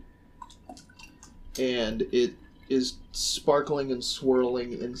liquid, and it is sparkling and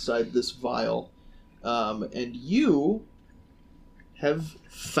swirling inside this vial. And you have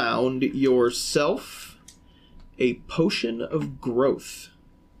found yourself a potion of growth.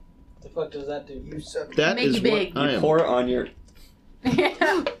 The fuck does that do? you said That Make is you what big. I You am. pour it on your...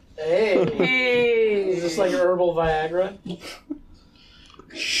 Yeah. Hey. Hey. Is this like herbal Viagra?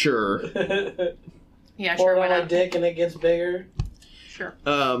 Sure. Yeah, Pour sure. it Why on my not? dick and it gets bigger? Sure.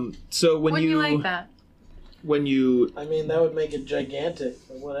 So when Wouldn't you like that? when you I mean, that would make it gigantic,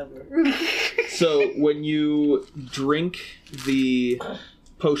 but whatever. So when you drink the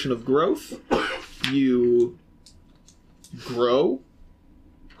potion of growth, you grow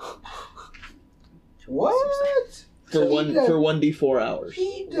what? for He does- 1d4 hours.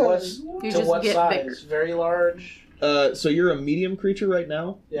 He What's, does. You to just what get size? bigger. Very large? So you're a medium creature right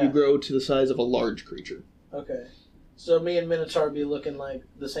now. Yeah. You grow to the size of a large creature. Okay. So me and Minotaur be looking like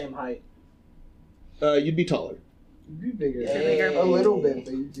the same height. You'd be taller. You'd be bigger. Hey. A little bit,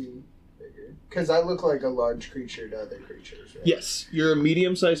 but you'd be bigger. Because I look like a large creature to other creatures, right? Yes, you're a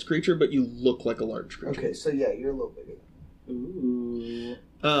medium-sized creature, but you look like a large creature. Okay, so yeah, you're a little bigger. Ooh.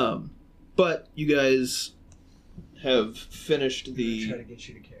 But you guys have finished Try the. to get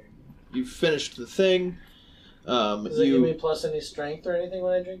you to carry me. You've finished the thing. Does it give me plus any strength or anything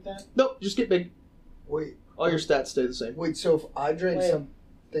when I drink that? Nope, just get big. Wait, All your stats stay the same. wait. So if I drank Wait.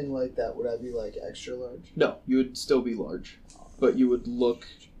 something like that, would I be like extra large? No, you would still be large, but you would look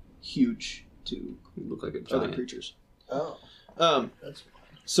huge to You look like a other giant. creatures. Oh, that's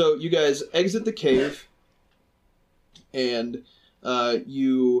So you guys exit the cave, and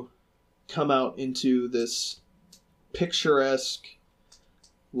you come out into this picturesque,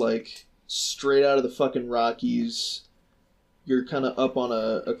 like straight out of the fucking Rockies. You're kind of up on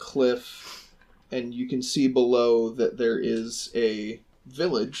a cliff, and you can see below that there is a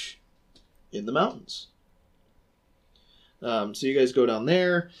village in the mountains. So you guys go down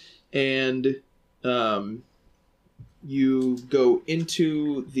there, and you go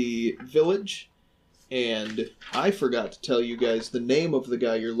into the village, and I forgot to tell you guys the name of the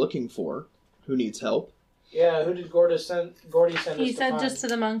guy you're looking for who needs help. Yeah, who did Gordy send us He to said find? just to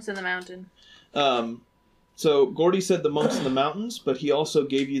the monks in the mountain. So Gordy said the monks in the mountains, but he also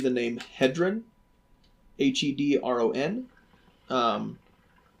gave you the name Hedron, Hedron.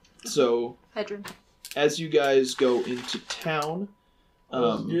 So Hedron. as you guys go into town, I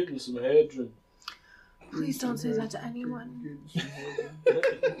was getting some hedron. Please don't say that to anyone.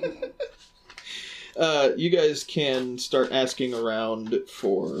 you guys can start asking around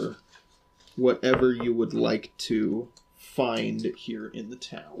for whatever you would like to find here in the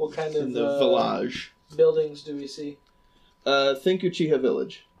town. What kind in of the village? buildings do we see? Think Uchiha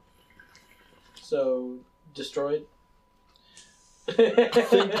Village. So, destroyed?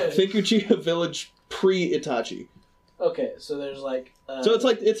 Think Uchiha Village pre-Itachi. Okay, so there's like... So it's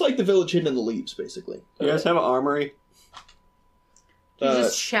like the village hidden in the leaves, basically. You guys have an armory? You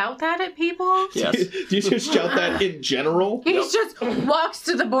just shout that at people? Yes. Do you just shout that in general? He just walks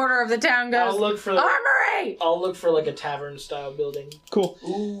to the border of the town, I'll goes, look for armory! I'll look for like a tavern style building. Cool.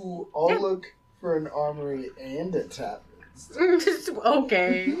 Ooh, I'll look for an armory and a tavern.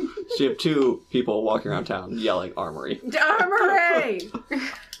 Okay. So you have two people walking around town yelling armory. Armory!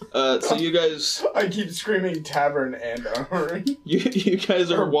 So you guys, I keep screaming tavern and armory. you guys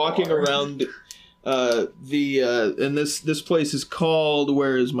are Or walking bar. around and this place is called,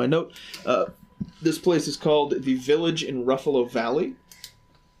 where is my note? This place is called the Village in Ruffalo Valley.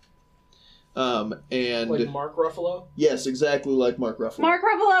 And Like Mark Ruffalo? yes, exactly like Mark Ruffalo. Mark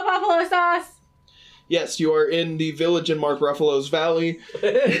Ruffalo buffalo sauce! Yes, you are in the village in Mark Ruffalo's valley,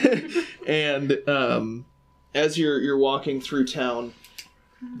 and as you're walking through town,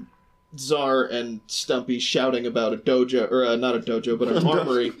 Czar and Stumpy shouting about a dojo, or not a dojo, but an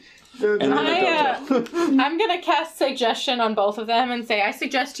armory. And then I'm gonna cast suggestion on both of them and say, I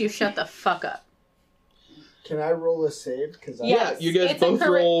suggest you shut the fuck up. Can I roll a save? Because Yeah. Yeah, you guys It's a both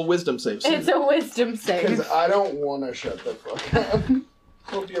correct- roll wisdom saves. It's a wisdom save. I don't want to shut the fuck up.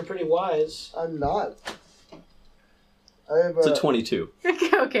 Hope you're pretty wise. I'm not. I have It's a 22.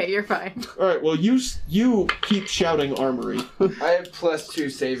 Okay, you're fine. All right, well you keep shouting armory. I have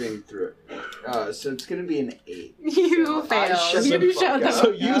 +2 saving throw. So it's going to be an 8. You So fail. I shut You the shut fuck the up.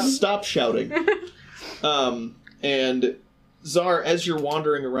 So you stop shouting. And Czar, as you're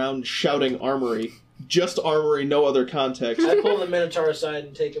wandering around shouting armory, just armory, no other context. I pull the Minotaur aside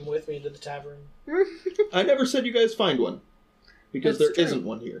and take him with me to the tavern. I never said you guys find one. Because That's there true. not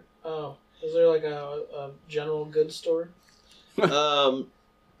one here. Oh, is there like a general goods store?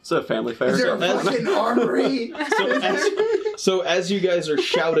 It's a family fair. Is there a As- fucking armory? So as you guys are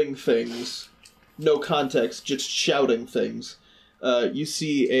shouting things, no context, just shouting things, you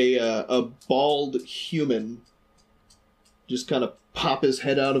see a bald human just kind of pop his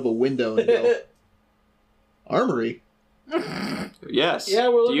head out of a window and go, "Armory? Yes. Yeah,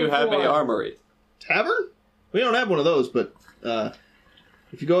 we're Do you looking have for a one. armory? Tavern? We don't have one of those, but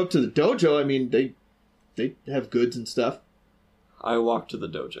if you go up to the dojo, I mean, they have goods and stuff." I walk to the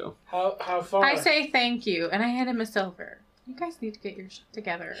dojo. How far? I say thank you, and I hand him a silver. You guys need to get your shit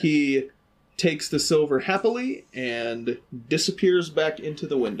together. He takes the silver happily and disappears back into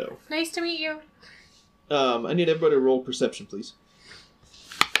the window. Nice to meet you. I need everybody to roll perception, please.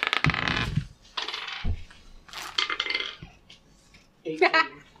 I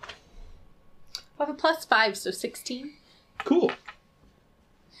have a +5, so 16. Cool.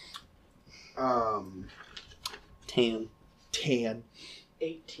 Tan.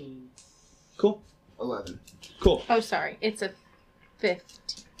 18. Cool. 11. Cool. Oh, sorry. It's a 15.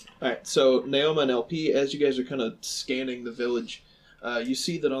 Alright, so Naoma and LP, as you guys are kind of scanning the village, you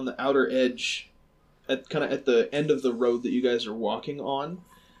see that on the outer edge, at the end of the road that you guys are walking on,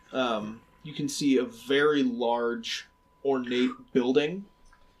 you can see a very large, ornate building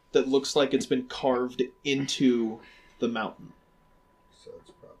that looks like it's been carved into the mountain. So it's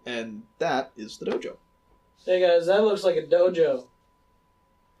probably... And that is the dojo. Hey guys, that looks like a dojo.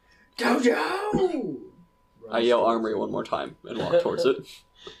 Dojo! I yell armory one more time and walk towards it.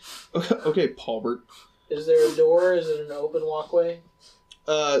 Okay, Paulbert. Is there a door? Is it an open walkway?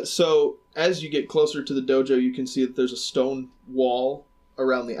 So as you get closer to the dojo, you can see that there's a stone wall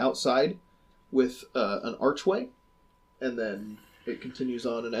around the outside with an archway, and then it continues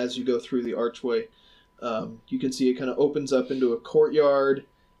on. And as you go through the archway, you can see it kind of opens up into a courtyard,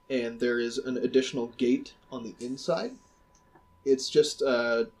 and there is an additional gate on the inside. It's just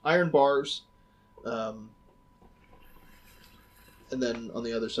iron bars, and then on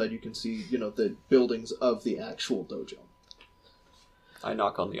the other side you can see, the buildings of the actual dojo. I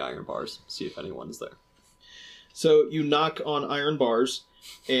knock on the iron bars, see if anyone's there. So you knock on iron bars,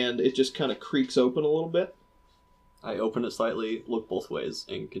 and it just kind of creaks open a little bit. I open it slightly, look both ways,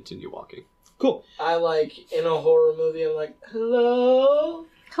 and continue walking. Cool. I in a horror movie, I'm like, hello?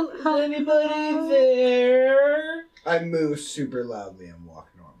 Is anybody there? I move super loudly and walk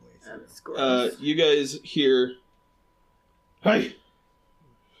normally through. That's gross. You guys hear, "Hey!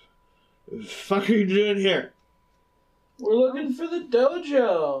 What the fuck are you doing here? We're looking for the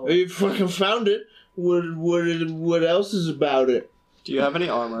dojo. You fucking found it. What else is about it? Do you have any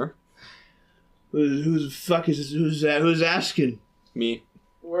armor? Who's asking? Me.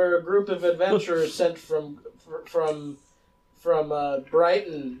 We're a group of adventurers sent from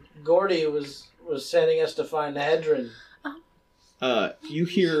Brighton. Gordy was sending us to find Hedron. You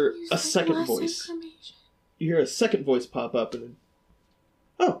hear a second voice. You hear a second voice pop up, and then,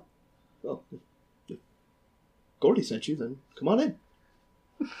 oh, well, if Gordy sent you, then come on in.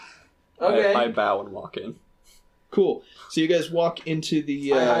 Okay. I bow and walk in. Cool. So you guys walk into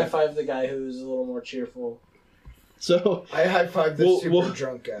the. I high five the guy who's a little more cheerful. So I high five the super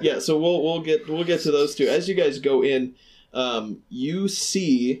drunk guy. yeah. So we'll get to those two as you guys go in. You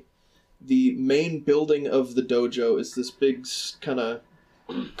see the main building of the dojo is this big kind of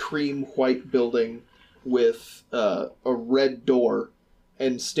cream white building with a red door,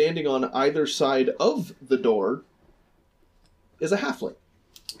 and standing on either side of the door is a halfling.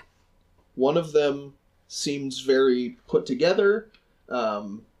 One of them seems very put together,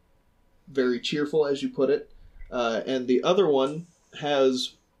 very cheerful, as you put it, and the other one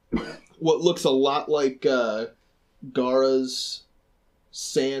has what looks a lot like Gara's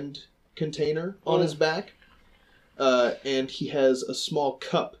sand container on his back, and he has a small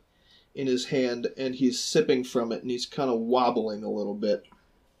cup in his hand, and he's sipping from it, and he's kind of wobbling a little bit.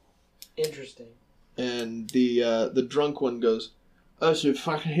 Interesting. And the drunk one goes, "Oh, so you're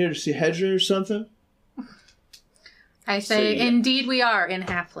fucking here to see Hedron or something?" I say, yeah. indeed we are in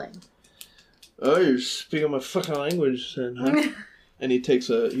Halfling. "Oh, you're speaking my fucking language, then, huh?" And he takes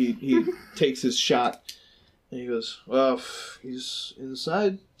he takes his shot, and he goes, "Well, he's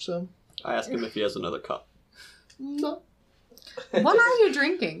inside, so." I ask him if he has another cup. No, What are you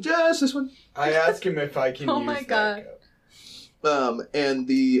drinking? just this one. I ask him if I can Oh use my that God. cup. And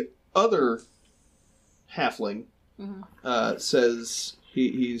the other halfling says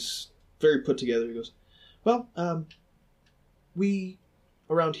he's very put together. He goes, "Well, we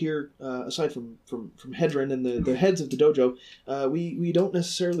around here, aside from Hedron and the heads of the dojo, we don't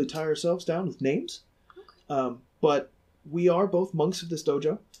necessarily tie ourselves down with names, but we are both monks of this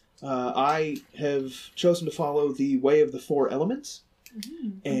dojo. I have chosen to follow the way of the four elements,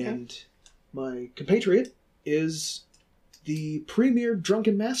 and my compatriot is the premier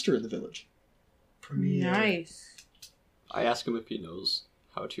drunken master in the village." Nice. I ask him if he knows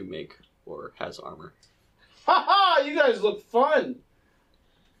how to make or has armor. Ha ha! You guys look fun.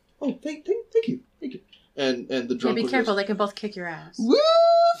 "Oh, thank you. And the Yeah, drunk be one careful. goes, They can both kick your ass. "Woo!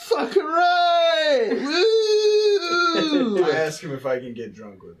 Fucking right! Woo! I ask him if I can get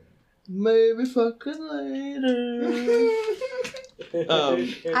drunk with him. Maybe fucking later."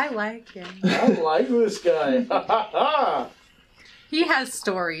 I like him. I like this guy. Ha ha ha! He has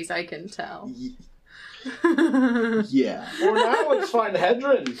stories, I can tell. Yeah. For now, let's find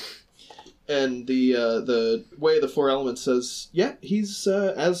Hedron. And the way the four elements says, yeah, he's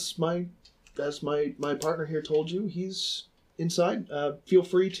as my partner here told you, he's inside. Feel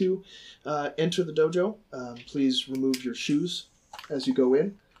free to enter the dojo. Please remove your shoes as you go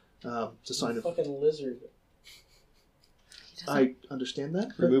in. It's a sign of. Fucking lizard. I understand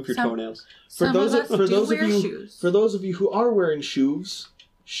that. Remove your Some- toenails. Some of us do wear shoes. For those of you who are wearing shoes,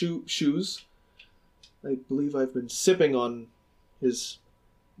 I believe I've been sipping on his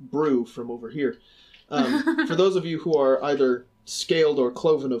brew from over here. For those of you who are either scaled or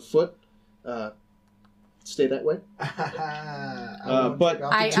cloven of foot, stay that way. But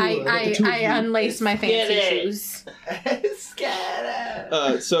I unlace my fancy shoes.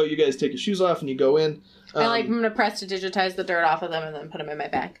 So you guys take your shoes off and you go in. I'm going to press to digitize the dirt off of them and then put them in my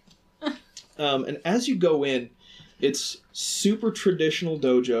bag. And as you go in, it's super traditional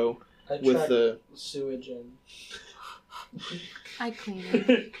dojo I with track the. sewage in. I clean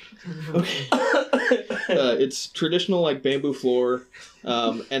it. Okay. It's traditional, like bamboo floor,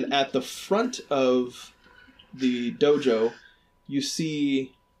 and at the front of the dojo, you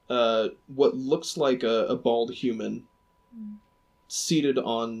see what looks like a bald human seated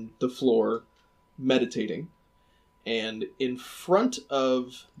on the floor, meditating, and in front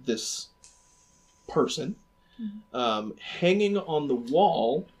of this person, hanging on the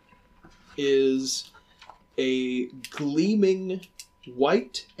wall, is a gleaming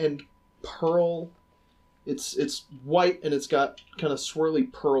white and pearl. It's white and it's got kind of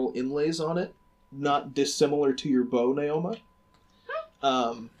swirly pearl inlays on it, not dissimilar to your bow, Naoma.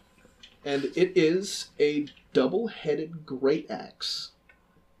 And it is a double-headed great axe.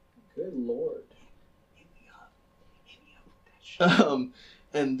 Good lord.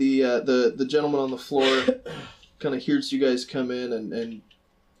 And the gentleman on the floor kind of hears you guys come in, and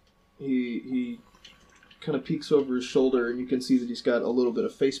he kind of peeks over his shoulder, and you can see that he's got a little bit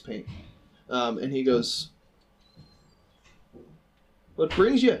of face paint. And he goes, "What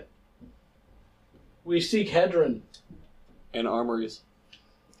brings you?" We seek Hedron. And armories.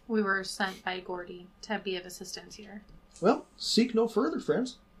 We were sent by Gordy to be of assistance here. Well, seek no further,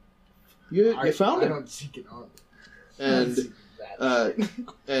 friends. You found I it. don't seek it on. And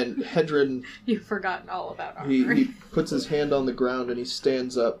and Hedron, You've forgotten all about armor. he puts his hand on the ground and he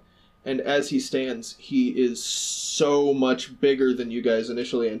stands up. And as he stands, he is so much bigger than you guys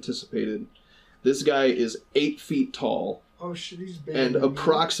initially anticipated. This guy is 8 feet tall Oh shit, he's big. and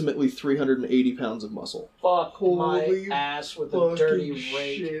approximately 380 pounds of muscle. Fuck Holy my ass with a dirty fucking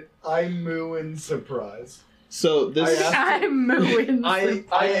rake. shit. I moo in surprise. So this I'm mooing. I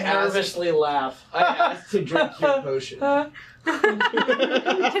nervously laugh. I asked to drink your potion. Can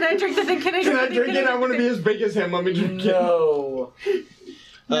I drink the thing? Can I drink I want to be as big as him. Let me drink it. No.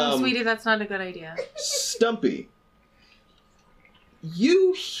 No, sweetie, that's not a good idea. Stumpy,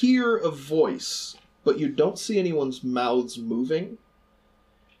 you hear a voice, but you don't see anyone's mouths moving.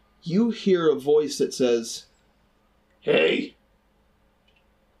 You hear a voice that says, "Hey,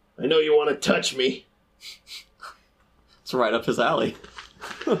 I know you want to touch me." It's right up his alley.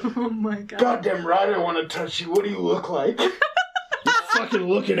 Oh my god. Goddamn right, I want to touch you. What do you look like? You're fucking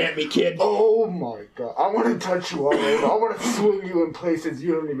looking at me, kid. Oh my god. I want to touch you all over. I want to swing you in places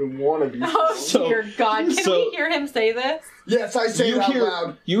you don't even want to be. Oh So- dear God! Can so- we hear him say this? Yes, I say You it out hear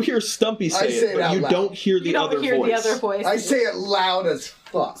loud. you hear Stumpy say I say it, it but out you loud. don't hear the You don't other hear voice. the other voice. I say it loud as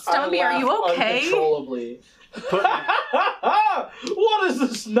fuck. Stumpy, I are you laugh okay? Uncontrollably. What is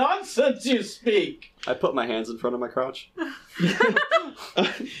this nonsense you speak? I put my hands in front of my crotch.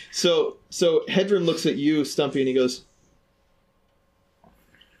 So Hedron looks at you, Stumpy, and he goes,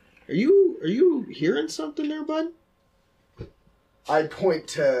 Are you hearing something there, bud?" I point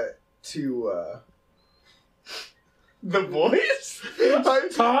to the voice.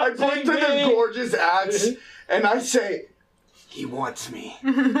 I point to the gorgeous axe and I say, "He wants me.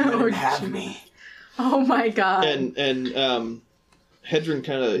 Let him have me." Oh my God! And Hedron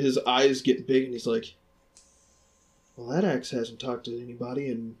kind of, his eyes get big, and he's like, "Well, that axe hasn't talked to anybody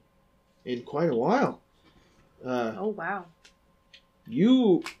in quite a while. Oh wow!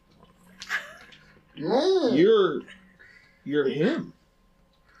 You're him."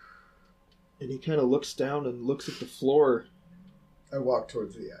 And he kind of looks down and looks at the floor, I walk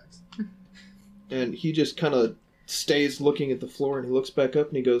towards the axe. and he just kind of stays looking at the floor, and he looks back up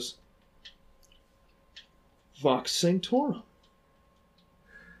and he goes, "Vox Sanctorum.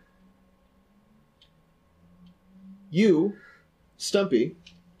 You, Stumpy,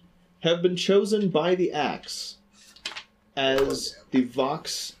 have been chosen by the axe as the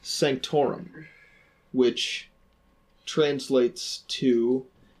Vox Sanctorum, which translates to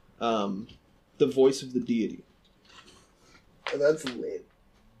the voice of the deity. Oh, that's lit.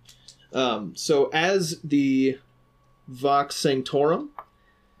 So as the Vox Sanctorum,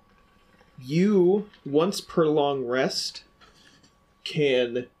 you, once per long rest,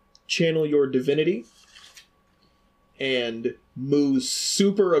 can channel your divinity and move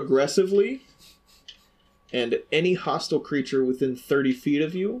super aggressively, and any hostile creature within 30 feet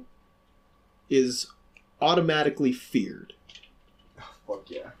of you is automatically feared. Fuck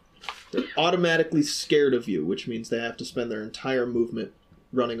yeah. They're automatically scared of you, which means they have to spend their entire movement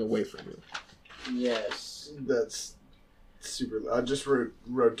running away from you. Yes. That's super. I just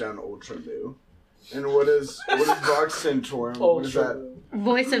wrote down Ultra Moo. And what is Vox Sanctorum? What is that?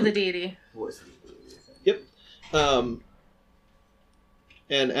 Voice of the deity. Voice. Yep. And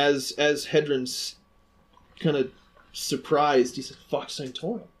as Hedron's kind of surprised, he says, "Vox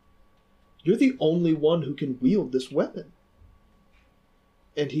Sanctorum, you're the only one who can wield this weapon."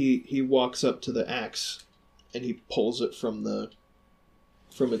 And he walks up to the axe and he pulls it from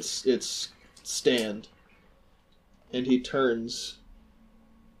its stand, and he turns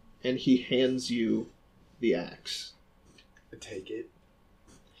and he hands you the axe. I take it.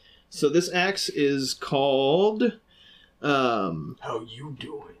 So this axe is called How you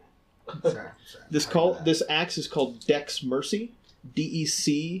doing? Sorry. This axe is called Dex Mercy.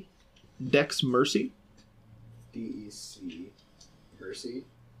 DEC Dex Mercy. DEC Mercy.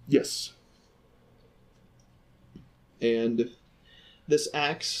 Yes. And this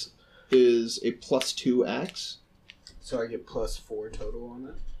axe is a +2 axe. So I get +4 total on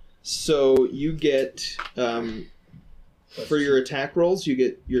it? So you get, for your attack rolls, you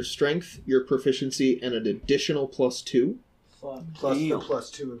get your strength, your proficiency, and an additional +2. Fuck. Plus the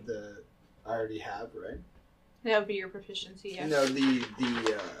 +2 of the I already have, right? That would be your proficiency. Yeah. No, the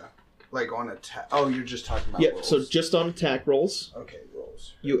like on attack. Oh, you're just talking about Yep, rolls. so just on attack rolls, Okay,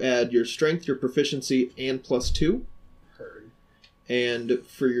 rolls. you add your strength, your proficiency, and +2. Heard. And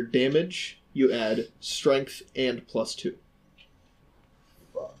for your damage, you add strength and +2.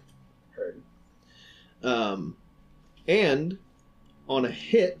 Fuck. Heard. And On a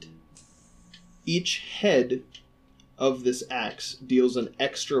hit, each head of this axe deals an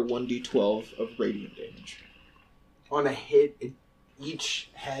extra 1d12 of radiant damage. On a hit, each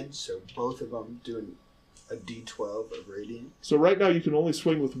head, so both of them doing a d12 of radiant. So right now you can only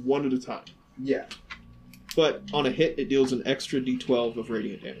swing with one at a time. Yeah. But on a hit, it deals an extra d12 of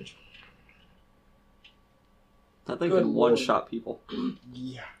radiant damage. That thing Good can lord. one-shot people.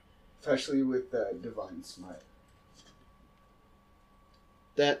 Yeah. Especially with Divine Smite.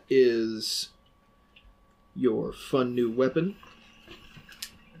 That is your fun new weapon.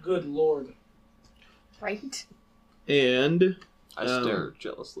 Good lord. Right? And I stare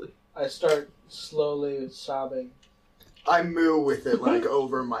jealously. I start slowly sobbing. I moo with it like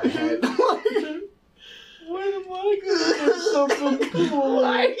over my head. When am I gonna get something cool?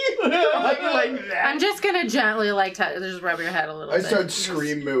 like that. I'm just gonna gently, just rub your head a little I bit. start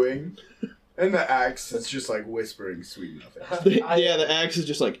scream mooing. And the axe is just like whispering sweet nothing. yeah, the axe is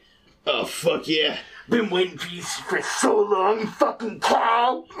just like, oh, fuck yeah. Been waiting for you for so long, you fucking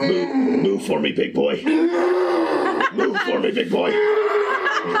cow! Move for me, big boy. Move for me, big boy.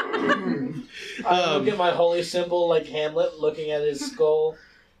 I look at my holy symbol like Hamlet looking at his skull,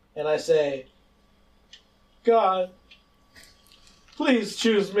 and I say, God, please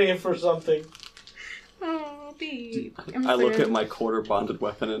choose me for something. Oh, babe. I look at my quarter-bonded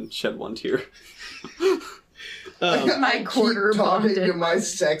weapon and shed one tear. My quarter talking bonded. to my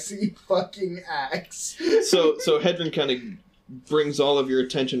sexy fucking axe. So Hedron kind of brings all of your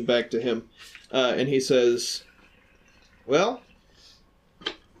attention back to him, and he says, well,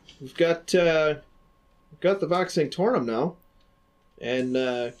 we've got the Vox Sanctorum now,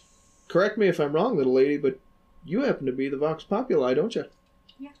 and correct me if I'm wrong, little lady, but you happen to be the Vox Populi, don't you?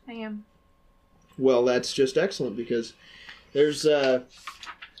 Yeah, I am. Well, that's just excellent, because there's a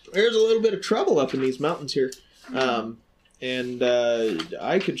little bit of trouble up in these mountains here, and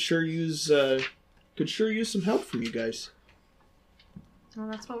I could sure use some help from you guys. Well,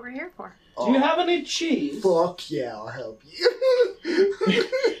 that's what we're here for. Do you have any cheese? Fuck yeah, I'll help you.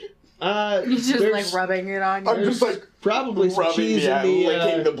 You're just rubbing it on I'm you. just like Probably some rubbing cheese the, in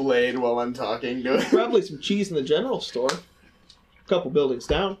licking the the blade while I'm talking to it. probably some cheese in the general store, a couple buildings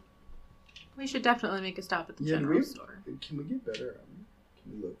down. We should definitely make a stop at the Yeah, general we- store. Can we get better?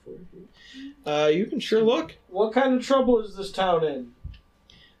 Can we look for it? You can sure look. What kind of trouble is this town in?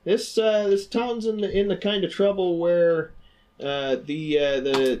 This town's in the kind of trouble where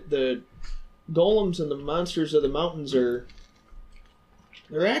the golems and the monsters of the mountains they're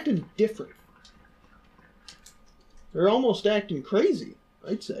acting different. They're almost acting crazy,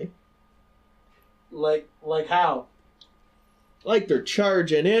 I'd say. Like how? Like they're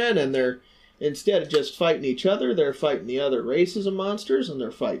charging in, and they're, instead of just fighting each other, they're fighting the other races of monsters, and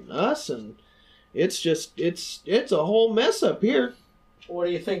they're fighting us, and it's a whole mess up here. What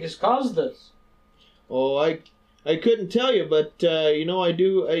do you think has caused this? Oh, I couldn't tell you, but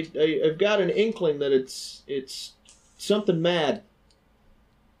I've got an inkling that it's something mad.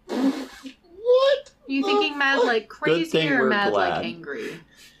 What? You thinking mad like crazy thing or we're mad glad. like angry?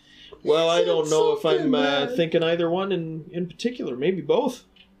 Well, I don't know if I'm Something mad. thinking either one in particular. Maybe both.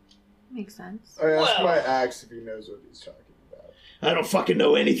 Makes sense. I asked my axe if he knows what he's talking about. I don't fucking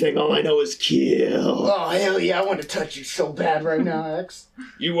know anything. All I know is kill. Oh, hell yeah, I want to touch you so bad right now, axe.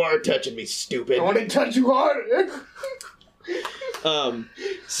 You are touching me, stupid. I want to touch you harder.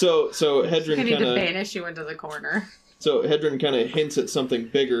 So I Hedron need to kind of banish you into the corner. hints at something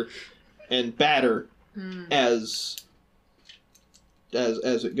bigger and badder as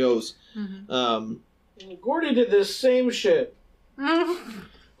it goes. Gordy did this same shit.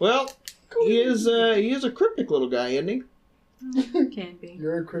 Well, he is a cryptic little guy, isn't he? Can be.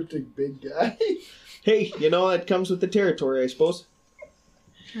 You're a cryptic big guy. Hey, that comes with the territory, I suppose.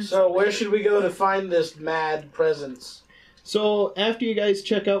 So where should we go to find this mad presence? So after you guys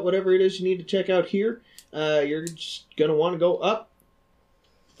check out whatever it is you need to check out here, you're just gonna want to go up,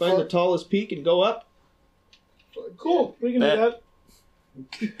 find the tallest peak, and go up. Cool, we can do that.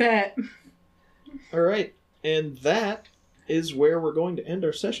 Bet. All right, and that is where we're going to end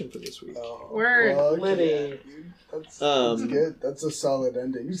our session for this week. Oh, Word. fuck Liddy. yeah, dude. That's good. That's a solid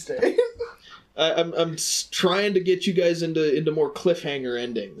ending. Stay. I'm trying to get you guys into more cliffhanger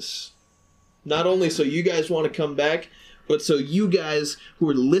endings. Not only so you guys want to come back, but so you guys who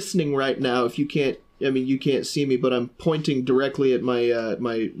are listening right now, if you can't, you can't see me, but I'm pointing directly at my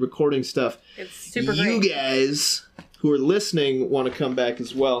my recording stuff. It's super You great. guys who are listening want to come back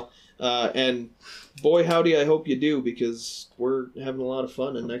as well. And boy, howdy, I hope you do, because we're having a lot of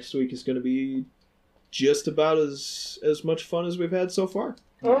fun, and next week is going to be just about as much fun as we've had so far.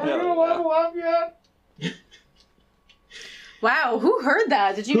 Are we gonna level up yet? Wow, who heard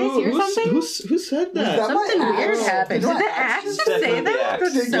that? Did you guys hear something? Who said that? that my Something weird axe? happened. Did Did my the axe axe just just say Definitely the that? axe.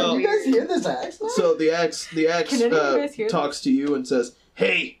 That's Can so you guys weird. hear this axe now? So the axe Can any of you guys hear talks to you and says,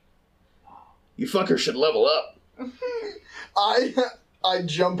 "Hey, you fucker should level up." I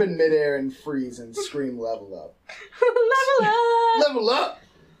jump in midair and freeze and scream level up. Level up! Level up!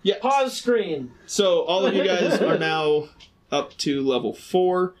 Yeah. Pause screen. So all of you guys are now up to level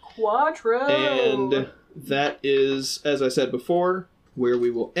 4, Quattro! and that is, as I said before, where we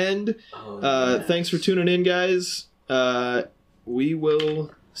will end. Thanks for tuning in, guys. We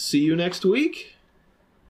will see you next week.